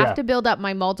 So I'd have to build up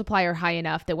my multiplier high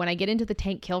enough that when I get into the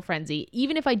tank kill frenzy,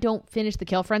 even if I don't finish the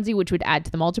kill frenzy, which would add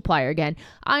to the multiplier again,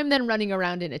 I'm then running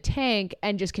around in a tank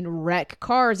and just can wreck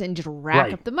cars and just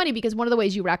rack up the money, because one of the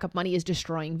ways you rack up money is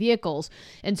destroying vehicles.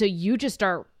 And so you just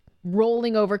start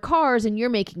rolling over cars and you're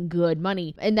making good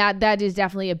money, and that is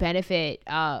definitely a benefit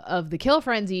of the kill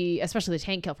frenzy, especially the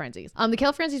tank kill frenzies. The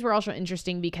kill frenzies were also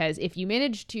interesting because if you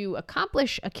manage to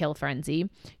accomplish a kill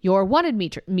frenzy, your wanted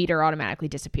meter automatically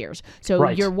disappears. So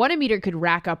your wanted meter could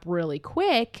rack up really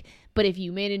quick. But if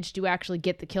you manage to actually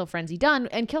get the kill frenzy done,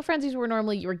 and kill frenzies were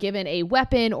normally you were given a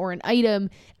weapon or an item,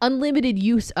 unlimited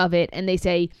use of it, and they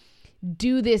say,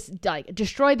 do this, like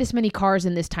destroy this many cars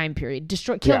in this time period,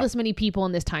 kill this many people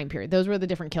in this time period. Those were the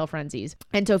different kill frenzies.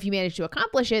 And so if you managed to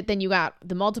accomplish it, then you got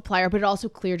the multiplier, but it also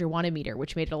cleared your wanted meter,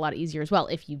 which made it a lot easier as well.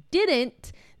 If you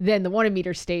didn't, then the wanted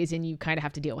meter stays and you kind of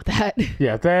have to deal with that.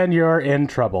 Yeah, then you're in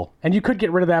trouble. And you could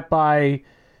get rid of that by,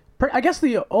 I guess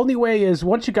the only way is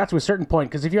once you got to a certain point,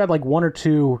 because if you had like 1 or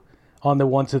 2 on the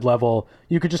wanted level,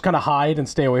 you could just kind of hide and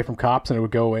stay away from cops and it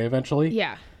would go away eventually.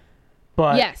 Yeah.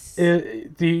 But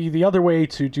the other way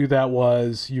to do that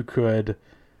was you could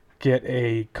get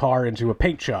a car into a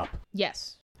paint shop.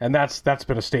 Yes. And that's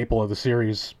been a staple of the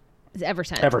series ever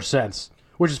since.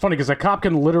 Which is funny because a cop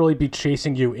can literally be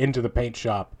chasing you into the paint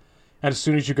shop, and as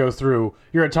soon as you go through,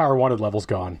 your entire wanted level's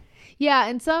gone. Yeah,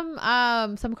 and some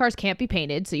cars can't be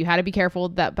painted, so you had to be careful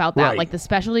about that. Right. Like the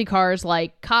specialty cars,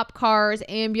 like cop cars,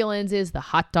 ambulances, the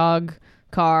hot dog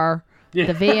car. Yeah.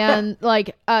 The van,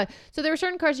 so there were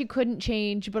certain cars you couldn't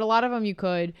change, but a lot of them you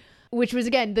could, which was,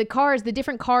 again, the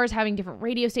different cars having different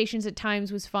radio stations at times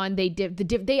was fun.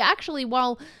 They actually,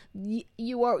 while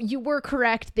you were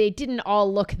correct, they didn't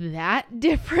all look that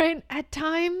different at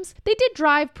times. They did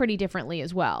drive pretty differently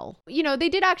as well. You know, they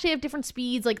did actually have different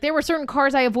speeds. Like there were certain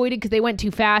cars I avoided because they went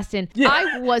too fast, and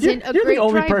I wasn't a great driver. You're the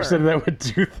only person that would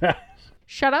do that.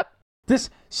 Shut up.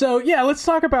 Let's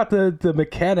talk about the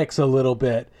mechanics a little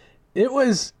bit.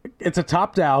 It's a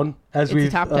top-down, as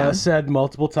we've said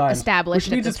multiple times. Established,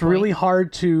 which means it's really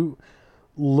hard to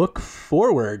look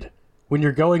forward when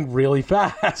you're going really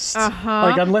fast.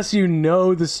 Like, unless you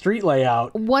know the street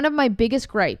layout. One of my biggest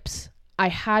gripes I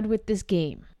had with this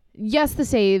game, yes, the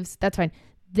saves, that's fine.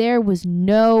 There was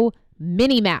no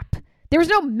mini-map. There was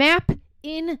no map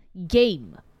in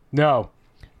game. No.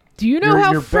 Do you know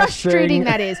how frustrating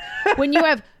that is? When you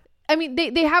have... I mean,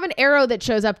 they have an arrow that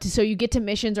shows up so you get to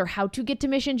missions or how to get to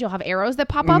missions. You'll have arrows that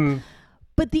pop up.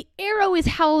 But the arrow is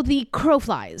how the crow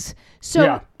flies.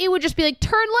 So it would just be like,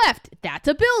 turn left. That's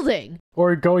a building.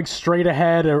 Or going straight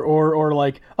ahead or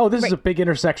like, oh, this is a big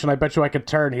intersection. I bet you I could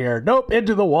turn here. Nope,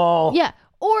 into the wall. Yeah.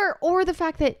 Or the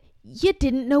fact that you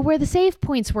didn't know where the save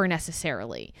points were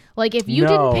necessarily. Like if you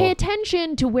didn't pay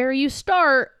attention to where you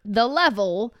start the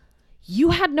level,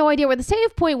 you had no idea where the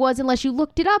save point was unless you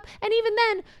looked it up. And even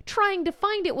then, trying to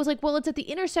find it was like, well, it's at the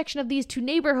intersection of these 2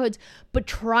 neighborhoods. But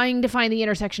trying to find the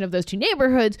intersection of those 2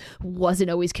 neighborhoods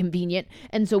wasn't always convenient.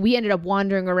 And so we ended up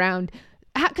wandering around.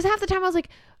 Because half the time I was like,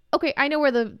 okay, I know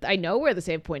where the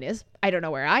save point is. I don't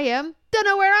know where I am. Don't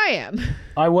know where I am.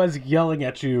 I was yelling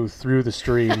at you through the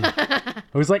stream. I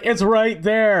was like, it's right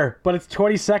there, but it's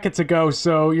 20 seconds ago,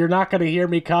 so you're not going to hear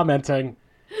me commenting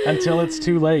until it's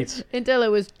too late. Until it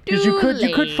was too Because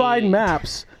you could find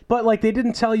maps, but like they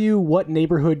didn't tell you what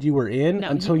neighborhood you were in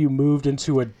until you moved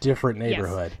into a different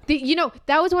neighborhood. Yes.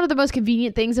 That was one of the most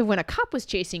convenient things of when a cop was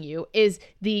chasing you is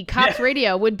the cop's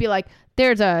radio would be like,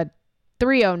 there's a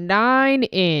 309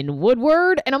 in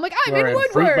Woodward, and I'm like, I'm in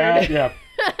Woodward. Yeah.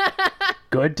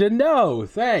 Good to know.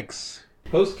 Thanks.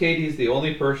 Host Katie's the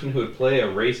only person who would play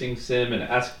a racing sim and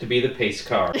ask to be the pace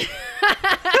car.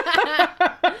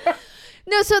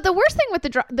 No, so the worst thing with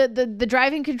the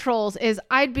driving controls is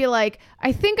I'd be like,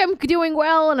 I think I'm doing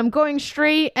well and I'm going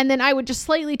straight, and then I would just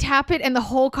slightly tap it and the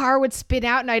whole car would spin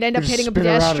out and I'd end up hitting a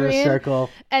pedestrian.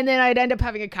 And then I'd end up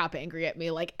having a cop angry at me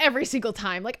like every single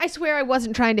time. Like I swear I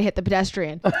wasn't trying to hit the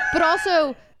pedestrian. But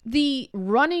also the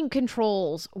running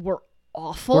controls were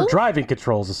awful. Or driving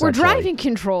controls,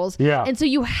 essentially. Yeah. And so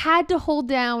you had to hold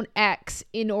down X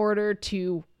in order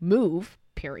to move,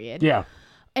 period. Yeah.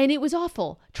 And it was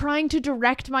awful trying to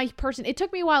direct my person. It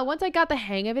took me a while. Once I got the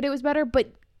hang of it, it was better.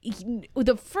 But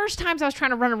the first times I was trying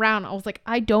to run around, I was like,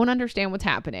 I don't understand what's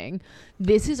happening.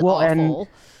 This is awful.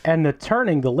 And the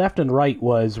turning, the left and right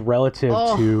was relative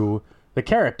to the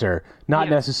character, not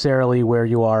necessarily where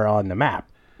you are on the map.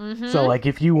 Mm-hmm. So like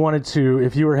if you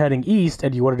were heading east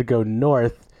and you wanted to go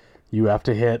north, you have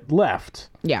to hit left.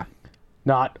 Yeah.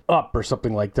 Not up or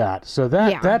something like that. So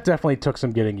that definitely took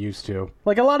some getting used to.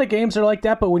 Like a lot of games are like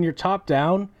that, but when you're top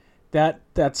down,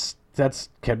 that's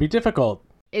can be difficult.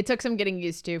 It took some getting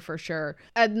used to for sure.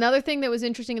 Another thing that was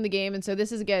interesting in the game, and so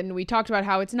this is again, we talked about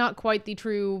how it's not quite the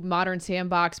true modern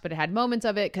sandbox, but it had moments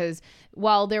of it because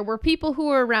while there were people who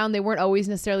were around, they weren't always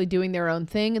necessarily doing their own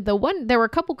thing. There were a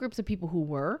couple groups of people who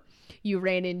were. You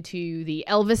ran into the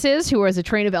Elvises, who was a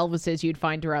train of Elvises you'd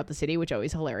find throughout the city, which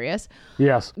always hilarious.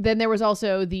 Yes. Then there was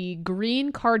also the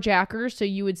green carjackers. So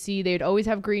you would see they'd always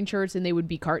have green shirts, and they would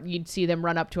be you'd see them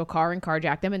run up to a car and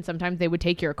carjack them, and sometimes they would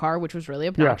take your car, which was really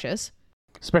obnoxious. Yeah.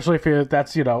 Especially if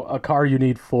that's a car you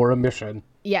need for a mission.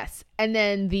 Yes, and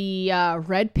then the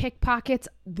red pickpockets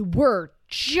were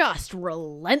just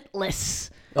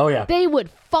relentless. Oh yeah, they would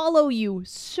follow you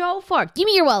so far. Give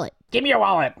me your wallet. Give me your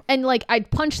wallet. And like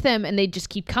I'd punch them and they'd just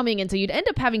keep coming. And so you'd end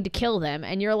up having to kill them.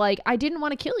 And you're like, I didn't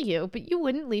want to kill you, but you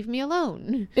wouldn't leave me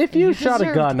alone. If you shot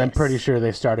a gun, I'm pretty sure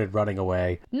they started running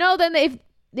away. No, then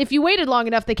if you waited long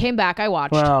enough, they came back. I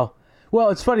watched. Well,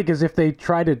 it's funny because if they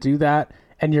try to do that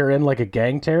and you're in like a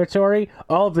gang territory,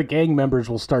 all of the gang members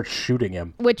will start shooting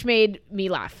him. Which made me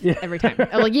laugh every time.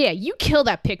 I'm like, yeah, you kill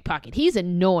that pickpocket. He's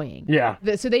annoying. Yeah.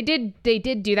 So they did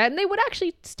do that. And they would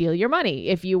actually steal your money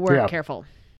if you weren't careful.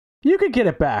 You could get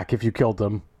it back if you killed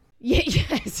them. Yeah,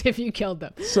 yes, if you killed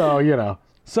them. So,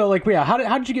 So, like,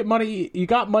 how did you get money? You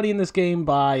got money in this game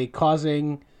by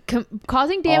causing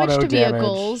damage to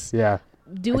vehicles. Yeah.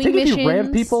 Doing missions. If you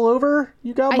ran people over,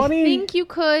 you got money? I think you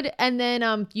could. And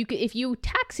then you could, if you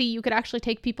taxi, you could actually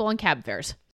take people on cab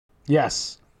fares.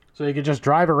 Yes. So you could just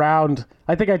drive around.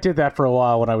 I think I did that for a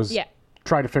while when I was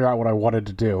trying to figure out what I wanted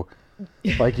to do.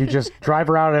 Like, you just drive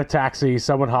around in a taxi,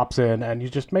 someone hops in, and you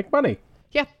just make money.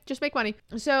 Yeah, just make money.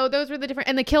 So those were the different...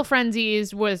 And the kill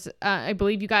frenzies was, I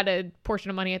believe you got a portion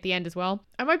of money at the end as well.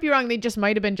 I might be wrong. They just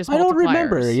might have been just multipliers. I don't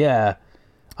remember, yeah.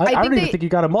 I don't even think you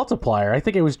got a multiplier. I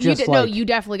think it was just No, you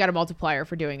definitely got a multiplier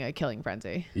for doing a killing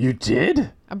frenzy. You did?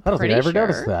 I don't think I ever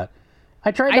noticed that.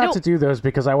 I tried not to do those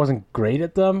because I wasn't great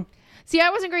at them. See, I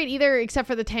wasn't great either except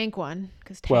for the tank one.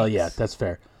 Well, yeah, that's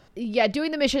fair. Yeah,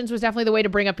 doing the missions was definitely the way to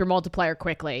bring up your multiplier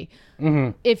quickly.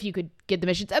 Mm-hmm. If you could get the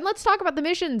missions. And let's talk about the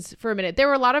missions for a minute. There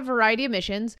were a lot of variety of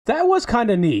missions. That was kind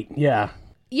of neat, yeah.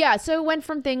 Yeah, so it went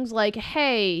from things like,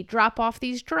 hey, drop off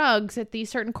these drugs at these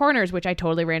certain corners, which I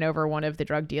totally ran over one of the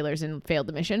drug dealers and failed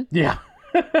the mission. Yeah.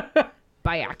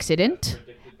 By accident.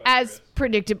 As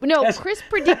predicted. No, Chris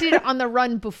predicted it on the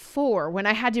run before when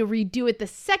I had to redo it the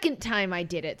second time I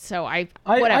did it. So I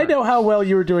know how well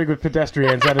you were doing with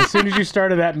pedestrians. And as soon as you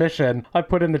started that mission, I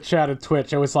put in the chat at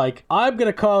Twitch. I was like, I'm going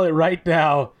to call it right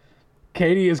now.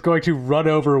 Katie is going to run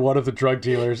over one of the drug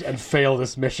dealers and fail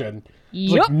this mission.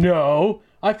 Yep. Like, no,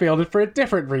 I failed it for a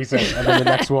different reason. And then the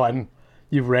next one,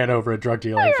 you ran over a drug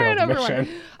dealer and failed the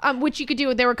mission. Which you could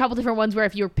do. There were a couple different ones where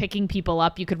if you were picking people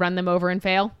up, you could run them over and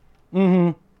fail.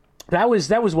 Mm-hmm. That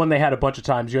was one they had a bunch of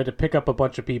times. You had to pick up a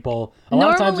bunch of people. A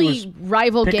lot of times it was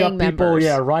rival gang members.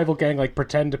 Yeah, rival gang, like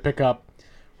pretend to pick up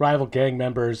rival gang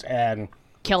members and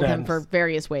kill them for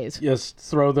various ways. Just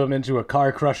throw them into a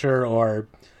car crusher or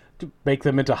make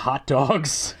them into hot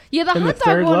dogs. Yeah, the hot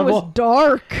dog one was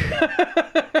dark.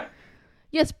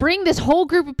 Yes, bring this whole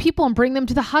group of people and bring them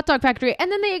to the hot dog factory.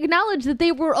 And then they acknowledged that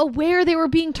they were aware they were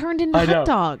being turned into I know. hot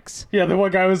dogs. Yeah, the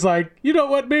one guy was like, you don't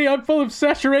want me, I'm full of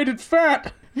saturated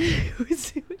fat.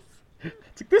 It's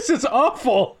like, this is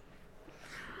awful.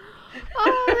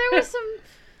 Oh, there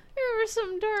were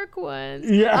some dark ones.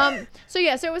 Yeah. So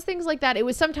it was things like that. It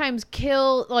was sometimes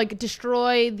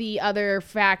destroy the other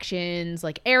factions,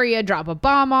 like area, drop a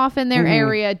bomb off in their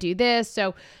area, do this.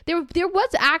 So there was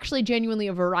actually genuinely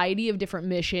a variety of different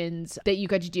missions that you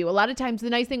got to do. A lot of times, the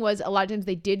nice thing was, a lot of times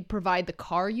they did provide the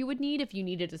car you would need if you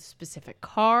needed a specific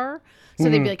car. So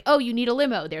they'd be like, oh, you need a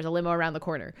limo. There's a limo around the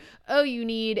corner. Oh, you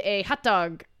need a hot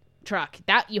dog truck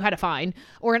that you had to find,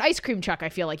 or an ice cream truck. I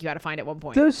feel like you had to find at one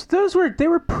point. They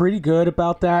were pretty good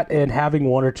about that, and having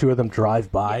one or two of them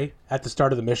drive by at the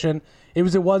start of the mission. It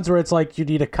was the ones where it's like you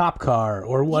need a cop car,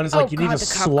 or one is like you need a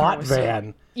SWAT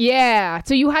van. Yeah,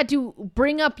 so you had to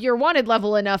bring up your wanted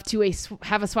level enough to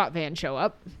have a SWAT van show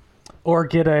up, or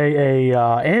get a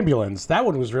ambulance. That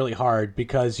one was really hard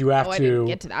because you have to. I didn't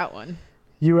get to that one.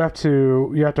 You have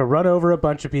to run over a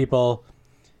bunch of people.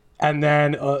 And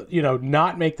then,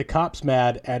 not make the cops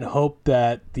mad and hope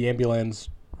that the ambulance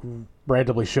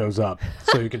randomly shows up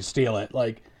so you can steal it.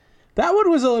 Like, that one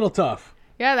was a little tough.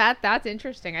 Yeah, that's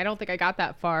interesting. I don't think I got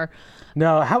that far.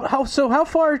 No, how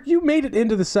far you made it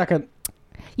into the second?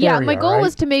 Yeah, area, my goal right?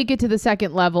 was to make it to the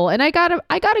second level, and I got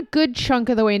a good chunk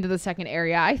of the way into the second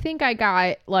area. I think I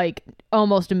got like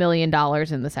almost $1 million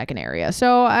in the second area.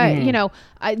 So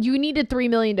you needed 3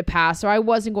 million to pass, so I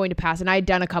wasn't going to pass. And I had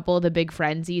done a couple of the big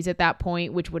frenzies at that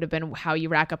point, which would have been how you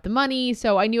rack up the money.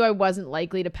 So I knew I wasn't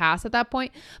likely to pass at that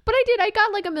point. But I did. I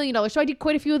got like $1 million. So I did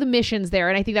quite a few of the missions there,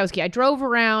 and I think that was key. I drove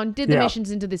around, did the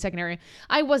missions into the second area.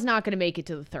 I was not going to make it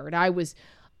to the third. I was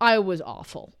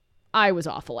awful. I was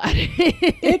awful at it.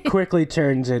 It quickly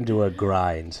turns into a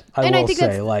grind. I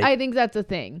think that's the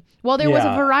thing. While there was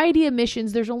a variety of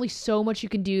missions, there's only so much you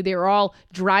can do. They're all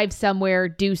drive somewhere,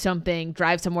 do something,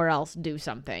 drive somewhere else, do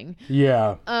something.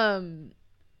 Yeah.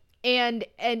 And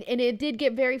it did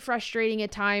get very frustrating at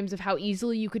times of how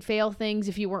easily you could fail things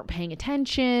if you weren't paying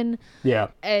attention. Yeah.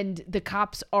 And the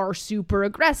cops are super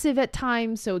aggressive at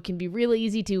times, so it can be really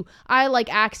easy to... I,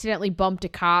 accidentally bumped a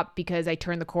cop because I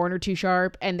turned the corner too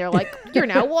sharp, and they're like, you're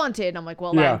now wanted. And I'm like,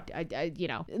 well, yeah.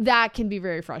 That can be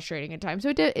very frustrating at times. So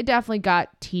it definitely got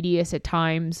tedious at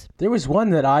times. There was one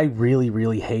that I really,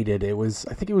 really hated. I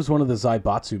think it was one of the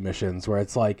Zaibatsu missions where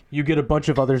it's like, you get a bunch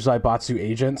of other Zaibatsu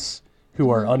agents who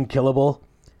are unkillable,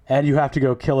 and you have to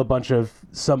go kill a bunch of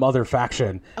some other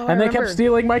faction. And they kept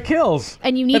stealing my kills.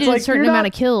 And you needed a certain amount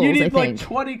of kills, you need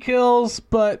 20 kills,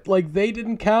 but they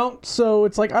didn't count. So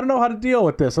it's like, I don't know how to deal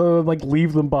with this. Other than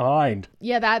leave them behind.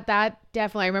 Yeah, that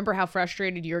definitely. I remember how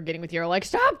frustrated you were getting with your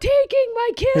stop taking my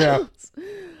kills.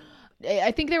 Yeah.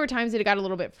 I think there were times that it got a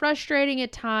little bit frustrating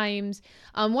at times.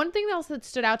 One thing else that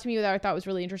stood out to me that I thought was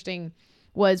really interesting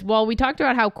was, while we talked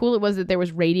about how cool it was that there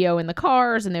was radio in the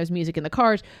cars and there was music in the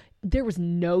cars, there was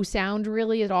no sound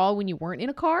really at all when you weren't in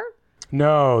a car.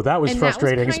 No, that was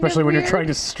frustrating, especially when you're trying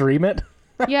to stream it.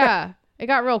 Yeah, it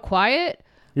got real quiet.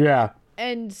 Yeah.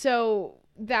 And so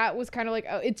that was kind of like,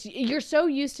 you're so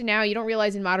used to now, you don't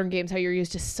realize in modern games how you're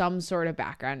used to some sort of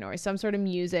background noise, some sort of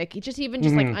music, just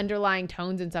underlying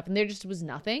tones and stuff, and there just was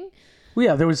nothing. Well,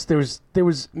 yeah, there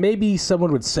was maybe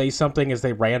someone would say something as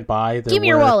they ran by. Give me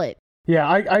your wallet. Yeah,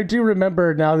 I do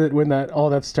remember now that when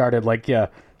all that started,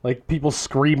 people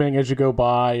screaming as you go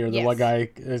by, or the one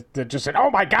guy that just said, "Oh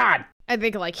my God!" I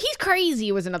think he's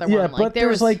crazy was another one. Yeah, but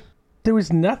there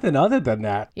was nothing other than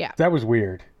that. Yeah, that was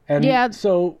weird. And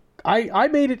so I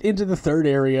made it into the third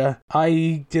area.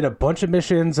 I did a bunch of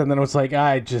missions, and then I was like,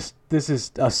 this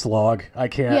is a slog. I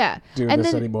can't do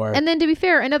this anymore. And then, to be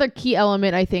fair, another key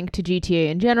element, I think, to GTA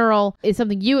in general is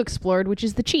something you explored, which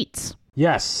is the cheats.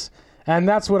 Yes. And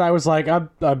that's what I was like, I'm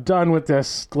done with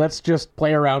this. Let's just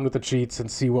play around with the cheats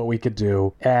and see what we could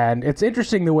do. And it's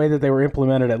interesting the way that they were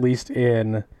implemented, at least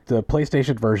in the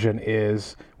PlayStation version,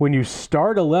 is when you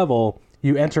start a level,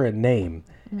 you enter a name.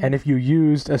 And if you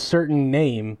used a certain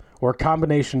name or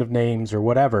combination of names or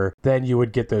whatever, then you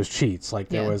would get those cheats.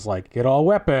 There was get all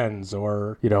weapons,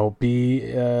 or, be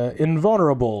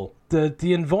invulnerable.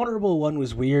 The invulnerable one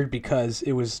was weird because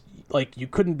it was you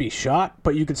couldn't be shot,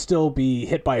 but you could still be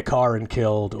hit by a car and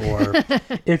killed, or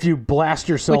if you blast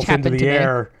yourself into the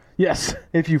air. Yes,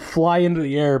 if you fly into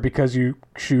the air because you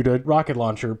shoot a rocket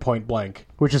launcher point blank,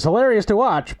 which is hilarious to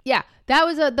watch. Yeah, that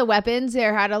was the weapons.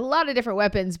 There had a lot of different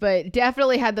weapons, but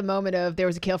definitely had the moment of there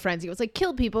was a kill frenzy. It was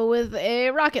kill people with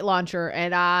a rocket launcher,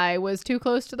 and I was too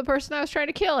close to the person I was trying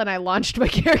to kill, and I launched my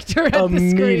character at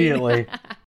immediately. the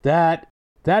screen.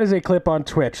 That is a clip on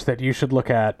Twitch that you should look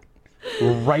at.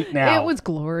 right now. It was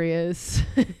glorious.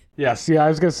 Yes, yeah, I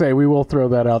was going to say, we will throw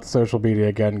that out to social media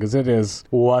again because it is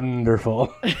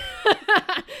wonderful.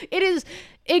 It is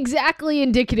exactly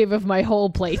indicative of my whole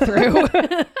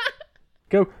playthrough.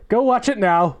 Go watch it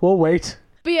now. We'll wait.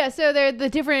 But yeah, so they're the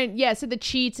different, so the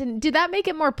cheats. And did that make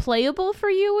it more playable for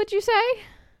you, would you say?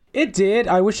 It did.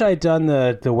 I wish I had done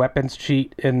the weapons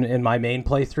cheat in my main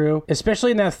playthrough,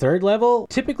 especially in that third level.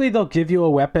 Typically, they'll give you a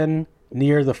weapon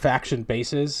near the faction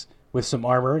bases with some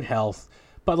armor and health.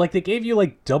 But, like, they gave you,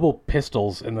 like, double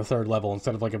pistols in the third level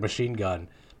instead of, like, a machine gun.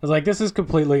 I was like, this is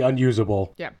completely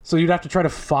unusable. Yeah. So you'd have to try to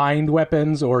find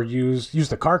weapons or use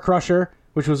the car crusher,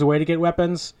 which was a way to get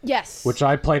weapons. Yes. Which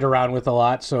I played around with a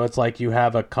lot. So it's like you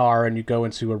have a car and you go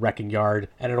into a wrecking yard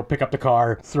and it'll pick up the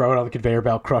car, throw it on the conveyor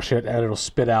belt, crush it, and it'll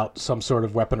spit out some sort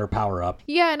of weapon or power up.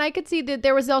 Yeah, and I could see that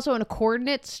there was also a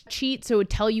coordinates cheat, so it would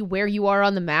tell you where you are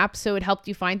on the map, so it helped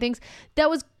you find things. That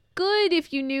was good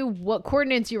if you knew what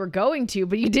coordinates you were going to,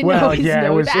 but you didn't always know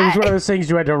it was that. one of those things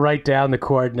you had to write down the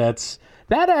coordinates.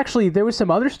 That actually, there was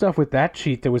some other stuff with that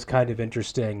cheat that was kind of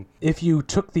interesting. If you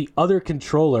took the other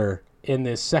controller in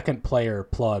this second player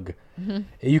plug,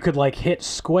 you could like hit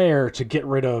square to get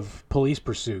rid of police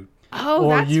pursuit. Oh,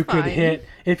 or that's you fun. could hit,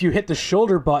 if you hit the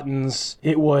shoulder buttons,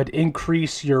 it would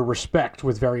increase your respect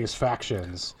with various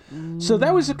factions. So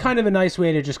that was a kind of a nice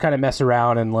way to just kind of mess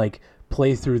around and like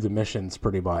play through the missions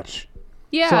pretty much.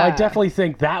 Yeah. So I definitely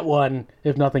think that one,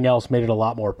 if nothing else, made it a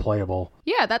lot more playable.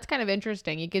 Yeah, that's kind of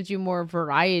interesting. It gives you more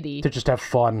variety. To just have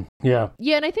fun. Yeah.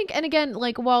 Yeah, and I think, and again,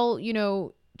 like, while,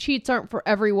 cheats aren't for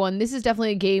everyone, this is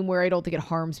definitely a game where I don't think it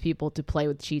harms people to play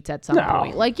with cheats at some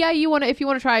point. Like, yeah, if you want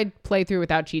to try play through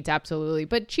without cheats, absolutely.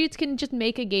 But cheats can just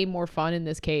make a game more fun in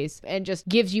this case and just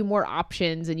gives you more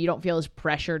options and you don't feel as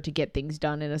pressured to get things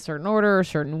done in a certain order or a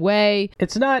certain way.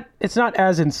 It's not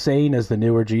as insane as the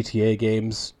newer GTA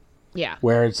games. Yeah.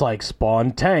 Where it's like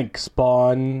spawn tank,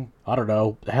 spawn, I don't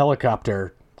know,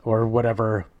 helicopter or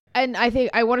whatever. And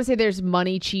I want to say there's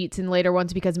money cheats in later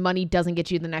ones because money doesn't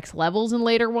get you the next levels in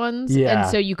later ones. Yeah. And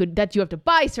so you have to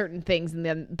buy certain things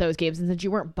in those games. And since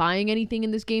you weren't buying anything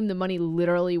in this game, the money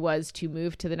literally was to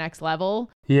move to the next level.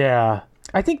 Yeah.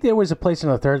 I think there was a place in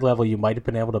the third level you might have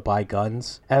been able to buy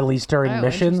guns, at least during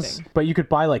missions. But you could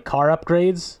buy like car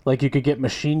upgrades. Like you could get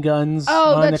machine guns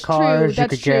on the cars.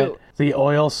 That's you could get the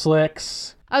oil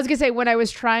slicks. I was going to say, when I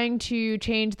was trying to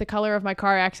change the color of my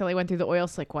car, I accidentally went through the oil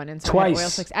slick one. And so I had oil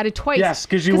slicks added twice. Yes,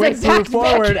 because you went through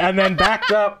forward and then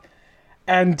backed up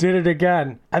and did it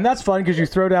again. And that's fun because you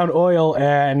throw down oil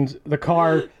and the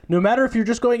car, no matter if you're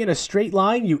just going in a straight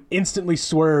line, you instantly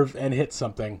swerve and hit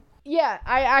something. Yeah,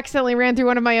 I accidentally ran through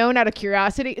one of my own out of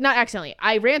curiosity. Not accidentally.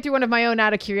 I ran through one of my own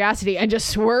out of curiosity and just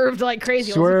swerved like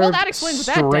crazy. Swerved well, that explains what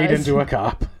that does. straight into a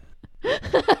cop.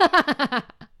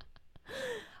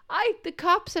 The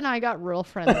cops and I got real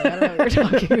friendly. I don't know what you're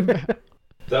talking about.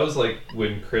 That was like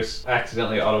when Chris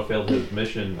accidentally auto-failed his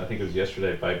mission, I think it was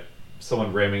yesterday, by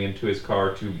someone ramming into his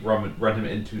car to run him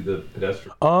into the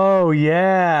pedestrian. Oh,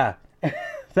 yeah.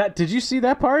 Did you see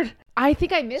that part? I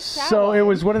think I missed that So one. it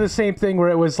was one of the same thing where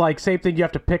it was like, same thing, you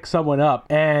have to pick someone up.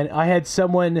 And I had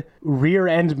someone rear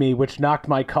end me, which knocked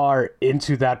my car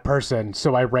into that person.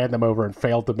 So I ran them over and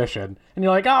failed the mission. And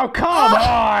you're like, oh, come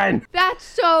on! That's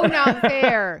so not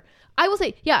fair. I will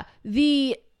say, yeah,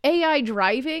 the AI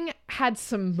driving had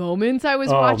some moments I was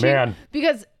watching. Oh, man.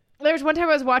 Because there was one time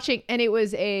I was watching and it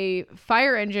was a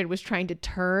fire engine was trying to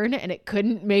turn and it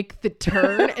couldn't make the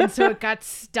turn. And so it got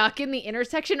stuck in the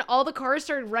intersection. All the cars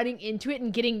started running into it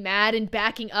and getting mad and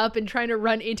backing up and trying to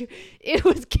run into it. It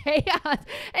was chaos.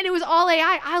 And it was all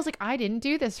AI. I was like, I didn't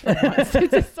do this for once.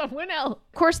 This is someone else.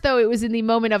 Of course, though, it was in the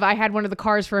moment of I had one of the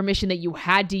cars for a mission that you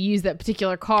had to use that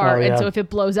particular car. Oh, yeah. And so if it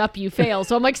blows up, you fail.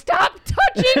 So I'm like, stop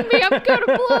touching me. I'm going to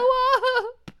blow up.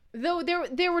 Though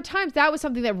there were times that was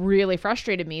something that really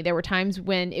frustrated me. There were times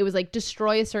when it was like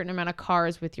destroy a certain amount of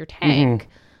cars with your tank.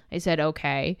 I said,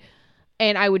 okay.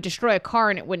 And I would destroy a car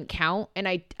and it wouldn't count. And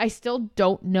I still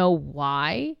don't know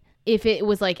why. If it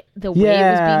was like the way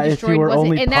it was being destroyed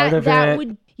wasn't. And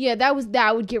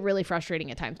that would get really frustrating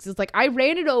at times. Because it's like I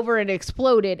ran it over and it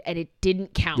exploded and it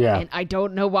didn't count. Yeah. And I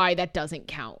don't know why that doesn't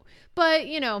count. But,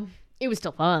 it was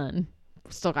still fun.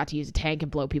 Still got to use a tank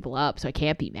and blow people up, so I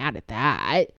can't be mad at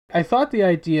that. I thought the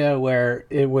idea where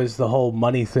it was the whole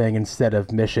money thing instead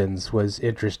of missions was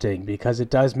interesting because it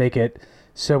does make it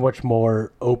so much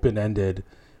more open-ended,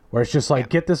 where it's just like,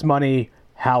 get this money,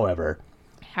 however.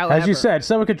 As you said,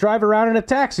 someone could drive around in a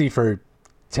taxi for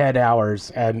 10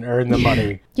 hours and earn the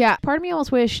money. Yeah. Part of me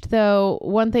almost wished, though,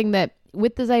 one thing that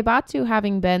with the Zaibatsu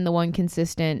having been the one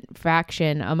consistent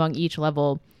faction among each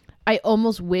level, I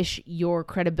almost wish your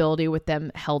credibility with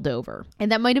them held over.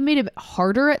 And that might have made it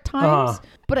harder at times,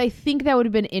 but I think that would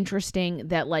have been interesting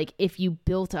that like if you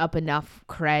built up enough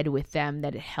cred with them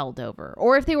that it held over.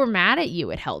 Or if they were mad at you,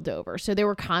 it held over. So there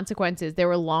were consequences. There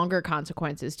were longer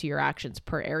consequences to your actions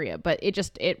per area. But it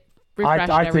refreshed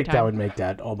I every think time. that would make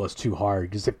that almost too hard.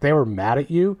 Because if they were mad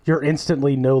at you, you're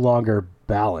instantly no longer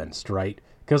balanced, right?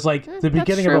 Because like the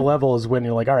beginning of a level is when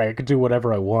you're like, all right, I can do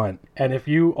whatever I want. And if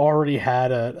you already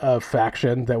had a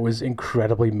faction that was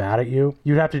incredibly mad at you,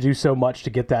 you'd have to do so much to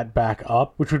get that back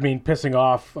up, which would mean pissing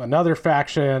off another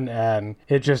faction, and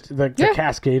it just the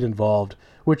cascade involved,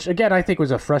 which again I think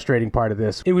was a frustrating part of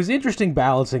this. It was interesting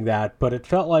balancing that, but it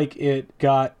felt like it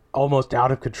got almost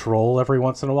out of control every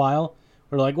once in a while.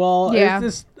 We're like, well,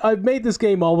 I've made this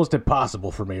game almost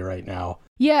impossible for me right now.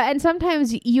 Yeah, and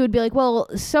sometimes you would be like, well,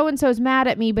 so-and-so's mad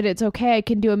at me, but it's okay. I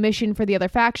can do a mission for the other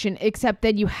faction, except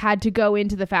then you had to go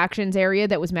into the faction's area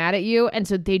that was mad at you, and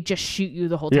so they'd just shoot you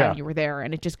the whole time you were there,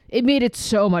 and it made it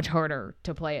so much harder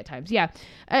to play at times. Yeah,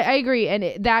 I agree,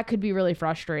 and that could be really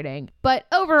frustrating. But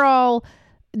overall,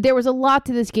 there was a lot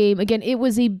to this game. Again, it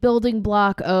was a building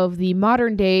block of the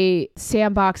modern day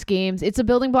sandbox games. It's a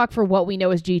building block for what we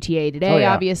know as GTA today,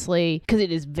 obviously, because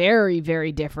it is very,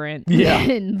 very different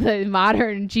than the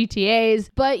modern GTAs.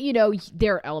 But, you know,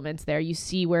 there are elements there. You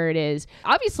see where it is.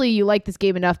 Obviously, you like this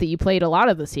game enough that you played a lot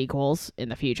of the sequels in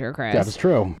the future, Chris. That is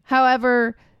true.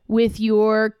 However, with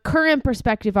your current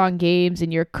perspective on games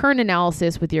and your current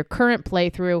analysis with your current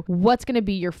playthrough, what's going to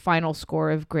be your final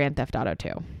score of Grand Theft Auto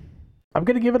 2? I'm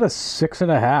going to give it a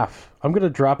 6.5. I'm going to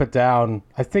drop it down.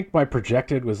 I think my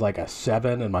projected was like a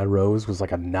 7 and my rose was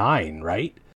like a 9,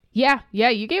 right? Yeah,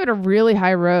 you gave it a really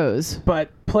high rose. But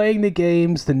playing the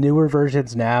games, the newer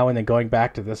versions now, and then going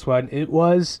back to this one, it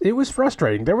was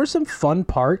frustrating. There were some fun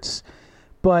parts,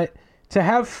 but to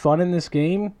have fun in this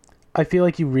game, I feel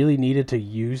like you really needed to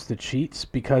use the cheats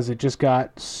because it just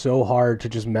got so hard to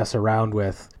just mess around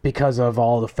with because of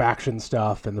all the faction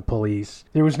stuff and the police.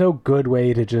 There was no good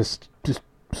way to just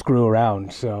screw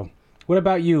around. So what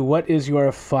about you? What is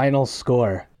your final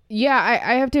score? Yeah,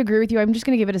 I have to agree with you. I'm just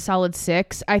going to give it a solid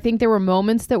 6. I think there were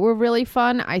moments that were really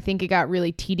fun. I think it got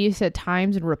really tedious at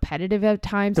times and repetitive at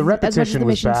times. The repetition as much as the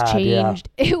was missions bad, changed.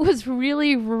 It was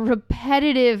really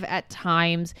repetitive at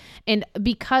times. And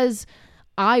because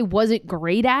I wasn't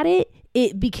great at it,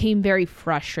 it became very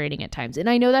frustrating at times. And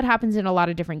I know that happens in a lot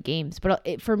of different games,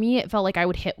 but for me, it felt like I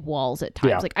would hit walls at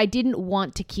times. Yeah. Like I didn't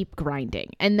want to keep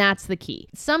grinding. And that's the key.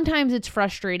 Sometimes it's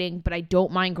frustrating, but I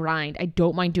don't mind grind. I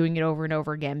don't mind doing it over and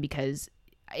over again because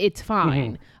it's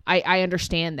fine. I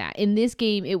understand that. In this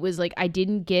game, it was like I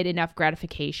didn't get enough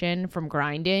gratification from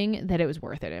grinding that it was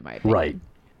worth it in my opinion. Right.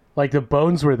 Like the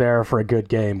bones were there for a good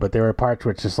game, but there were parts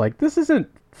where it's just like, this isn't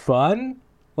fun.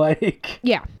 Like,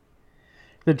 yeah,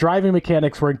 the driving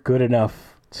mechanics weren't good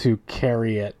enough to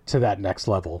carry it to that next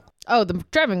level. Oh, the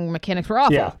driving mechanics were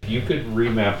awful. Yeah. If you could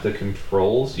remap the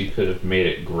controls, you could have made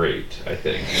it great, I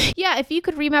think. Yeah, if you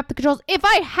could remap the controls. If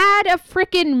I had a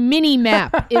freaking mini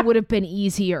map, it would have been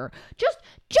easier. Just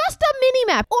a mini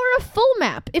map or a full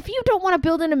map. If you don't want to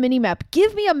build in a mini map,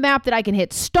 give me a map that I can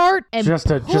hit start and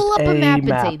pull up a map and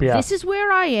say, this is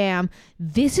where I am.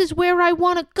 This is where I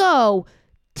want to go.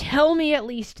 Tell me at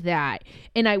least that,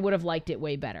 and I would have liked it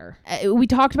way better. We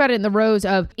talked about it in the rows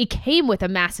of it came with a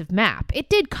massive map. It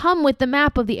did come with the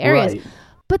map of the areas,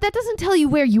 but that doesn't tell you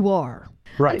where you are.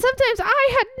 Right. And sometimes I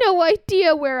had no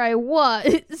idea where I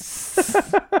was.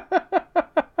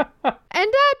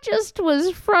 And that just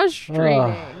was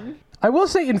frustrating. I will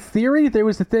say, in theory, there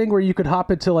was the thing where you could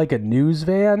hop into like a news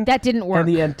van. That didn't work. And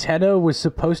the antenna was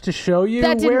supposed to show you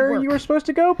where you were supposed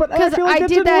to go, but I because feel like I that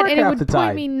did didn't that work and it half would the point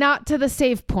time. me not to the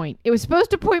save point. It was supposed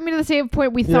to point me to the save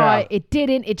point we thought. It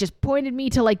didn't. It just pointed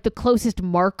me to like the closest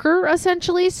marker,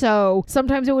 essentially. So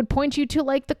sometimes it would point you to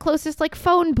like the closest like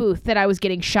phone booth that I was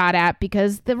getting shot at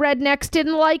because the rednecks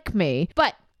didn't like me.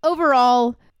 But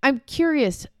overall, I'm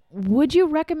curious, would you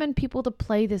recommend people to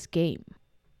play this game?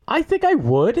 I think I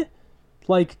would.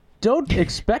 Like, don't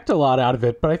expect a lot out of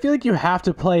it, but I feel like you have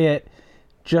to play it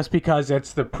just because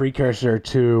it's the precursor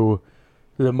to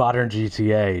the modern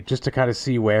GTA, just to kind of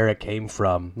see where it came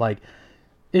from. Like,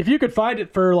 if you could find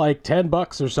it for like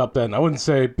 $10 or something, I wouldn't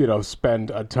say,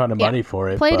 spend a ton of money for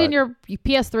it. Play it in your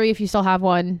PS3 if you still have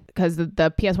one, because the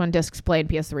PS1 discs play in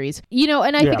PS3s.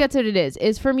 And I think that's what it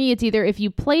is for me, it's either if you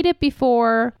played it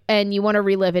before and you want to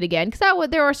relive it again, because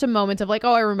there are some moments of like,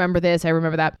 oh, I remember this, I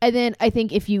remember that. And then I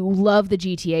think if you love the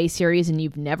GTA series and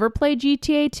you've never played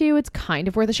GTA 2, it's kind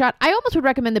of worth a shot. I almost would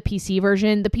recommend the PC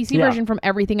version. The PC version, from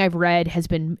everything I've read,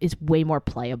 is way more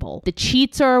playable. The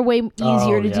cheats are way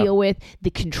easier to deal with.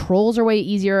 The controls are way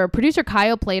easier. Producer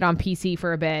Kyle played on PC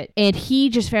for a bit, and he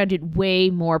just found it way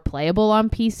more playable on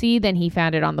PC than he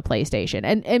found it on the PlayStation.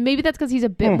 And maybe that's because he's a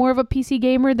bit more of a PC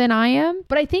gamer than I am.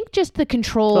 But I think just the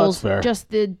controls, just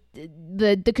the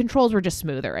controls were just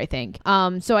smoother, I think.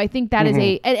 So I think that is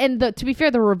to be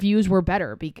fair, the reviews were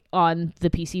better on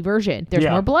the PC version. There's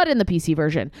more blood in the PC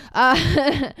version.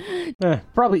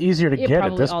 Probably easier to get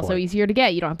at this point. Also easier to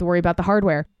get. You don't have to worry about the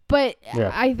hardware. But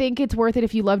I think it's worth it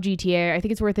if you love GTA. I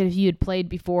think it's worth it if you had played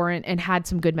before and had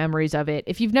some good memories of it.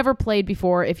 If you've never played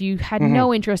before, if you had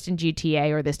no interest in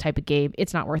GTA or this type of game,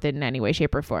 it's not worth it in any way,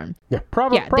 shape, or form. Yeah,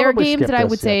 probably. There are games that I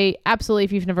would say, absolutely,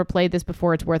 if you've never played this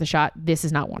before, it's worth a shot. This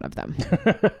is not one of them.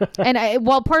 And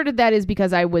while part of that is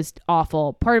because I was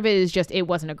awful, part of it is just it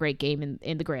wasn't a great game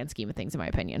in the grand scheme of things, in my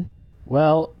opinion.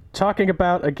 Well, talking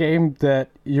about a game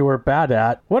that you were bad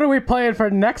at, what are we playing for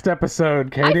next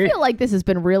episode, Katie? I feel like this has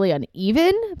been really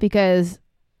uneven because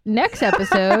next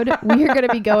episode we are going to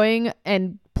be going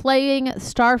and playing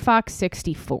Star Fox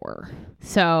 64.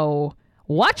 So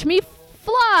watch me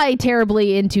fly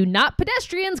terribly into not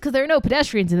pedestrians, because there are no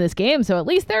pedestrians in this game, so at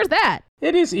least there's that.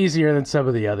 It is easier than some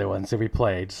of the other ones that we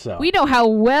played, so. We know how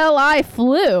well I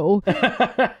flew.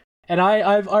 And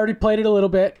I've already played it a little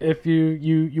bit. If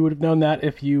you would have known that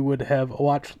if you would have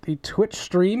watched the Twitch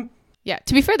stream. Yeah,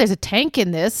 to be fair, there's a tank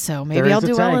in this, so maybe I'll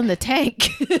do well in the tank.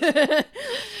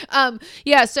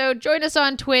 So join us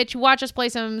on Twitch. Watch us play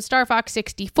some Star Fox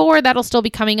 64. That'll still be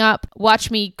coming up.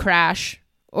 Watch me crash,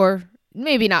 or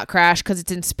maybe not crash because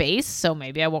it's in space, so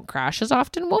maybe I won't crash as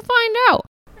often. We'll find out.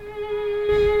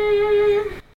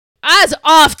 As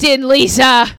often,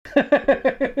 Lisa.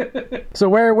 So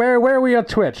where are we on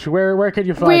Twitch? Where can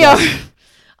you find us? We are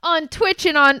on Twitch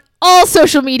and on all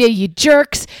social media, you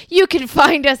jerks. You can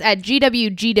find us at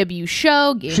GWGW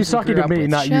Show. She's talking to me,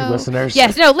 not you, listeners.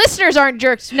 Yes, no, listeners aren't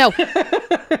jerks. No.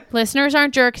 Listeners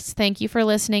aren't jerks. Thank you for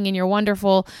listening, and you're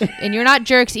wonderful. And you're not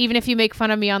jerks even if you make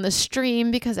fun of me on the stream,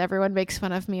 because everyone makes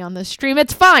fun of me on the stream.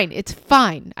 It's fine. It's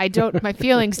fine. My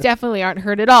feelings definitely aren't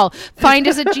hurt at all. Find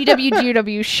us at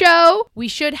GWGW Show. We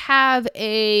should have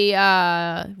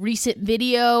a recent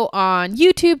video on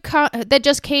YouTube that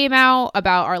just came out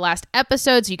about our last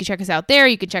episode, so you can check us out there.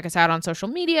 You can check us out on social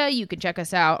media. You can check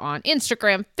us out on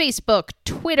Instagram, Facebook,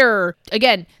 Twitter.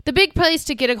 Again, the big place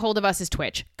to get a hold of us is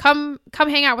Twitch. Come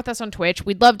hang out with us on Twitch.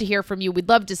 We'd love to hear from you. We'd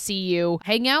love to see you.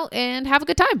 Hang out and have a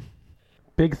good time.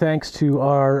 Big thanks to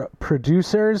our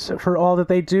producers for all that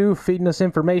they do, feeding us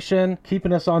information,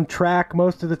 keeping us on track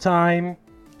most of the time.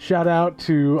 Shout out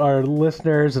to our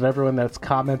listeners and everyone that's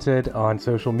commented on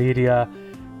social media.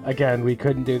 Again, we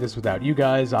couldn't do this without you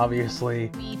guys,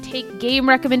 obviously. We take game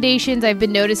recommendations. I've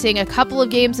been noticing a couple of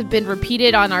games have been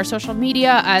repeated on our social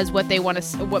media as what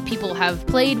people have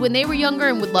played when they were younger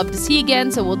and would love to see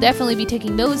again. So we'll definitely be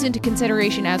taking those into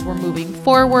consideration as we're moving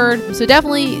forward. So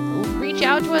definitely reach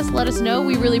out to us. Let us know.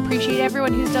 We really appreciate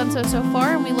everyone who's done so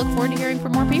far, and we look forward to hearing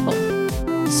from more people.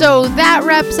 So that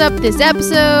wraps up this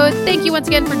episode. Thank you once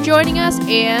again for joining us,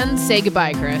 and say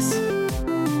goodbye, Chris.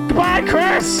 Goodbye,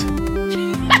 Chris!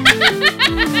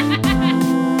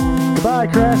 Goodbye,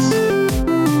 Chris.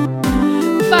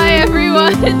 Bye,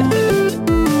 everyone.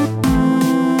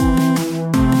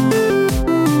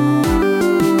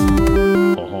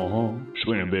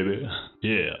 Swing, baby.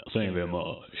 Yeah, thank you very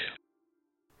much.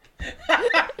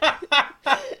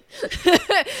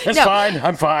 It's fine.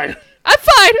 I'm fine. I'm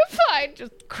fine.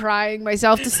 Just crying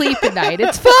myself to sleep at night.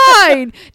 It's fine.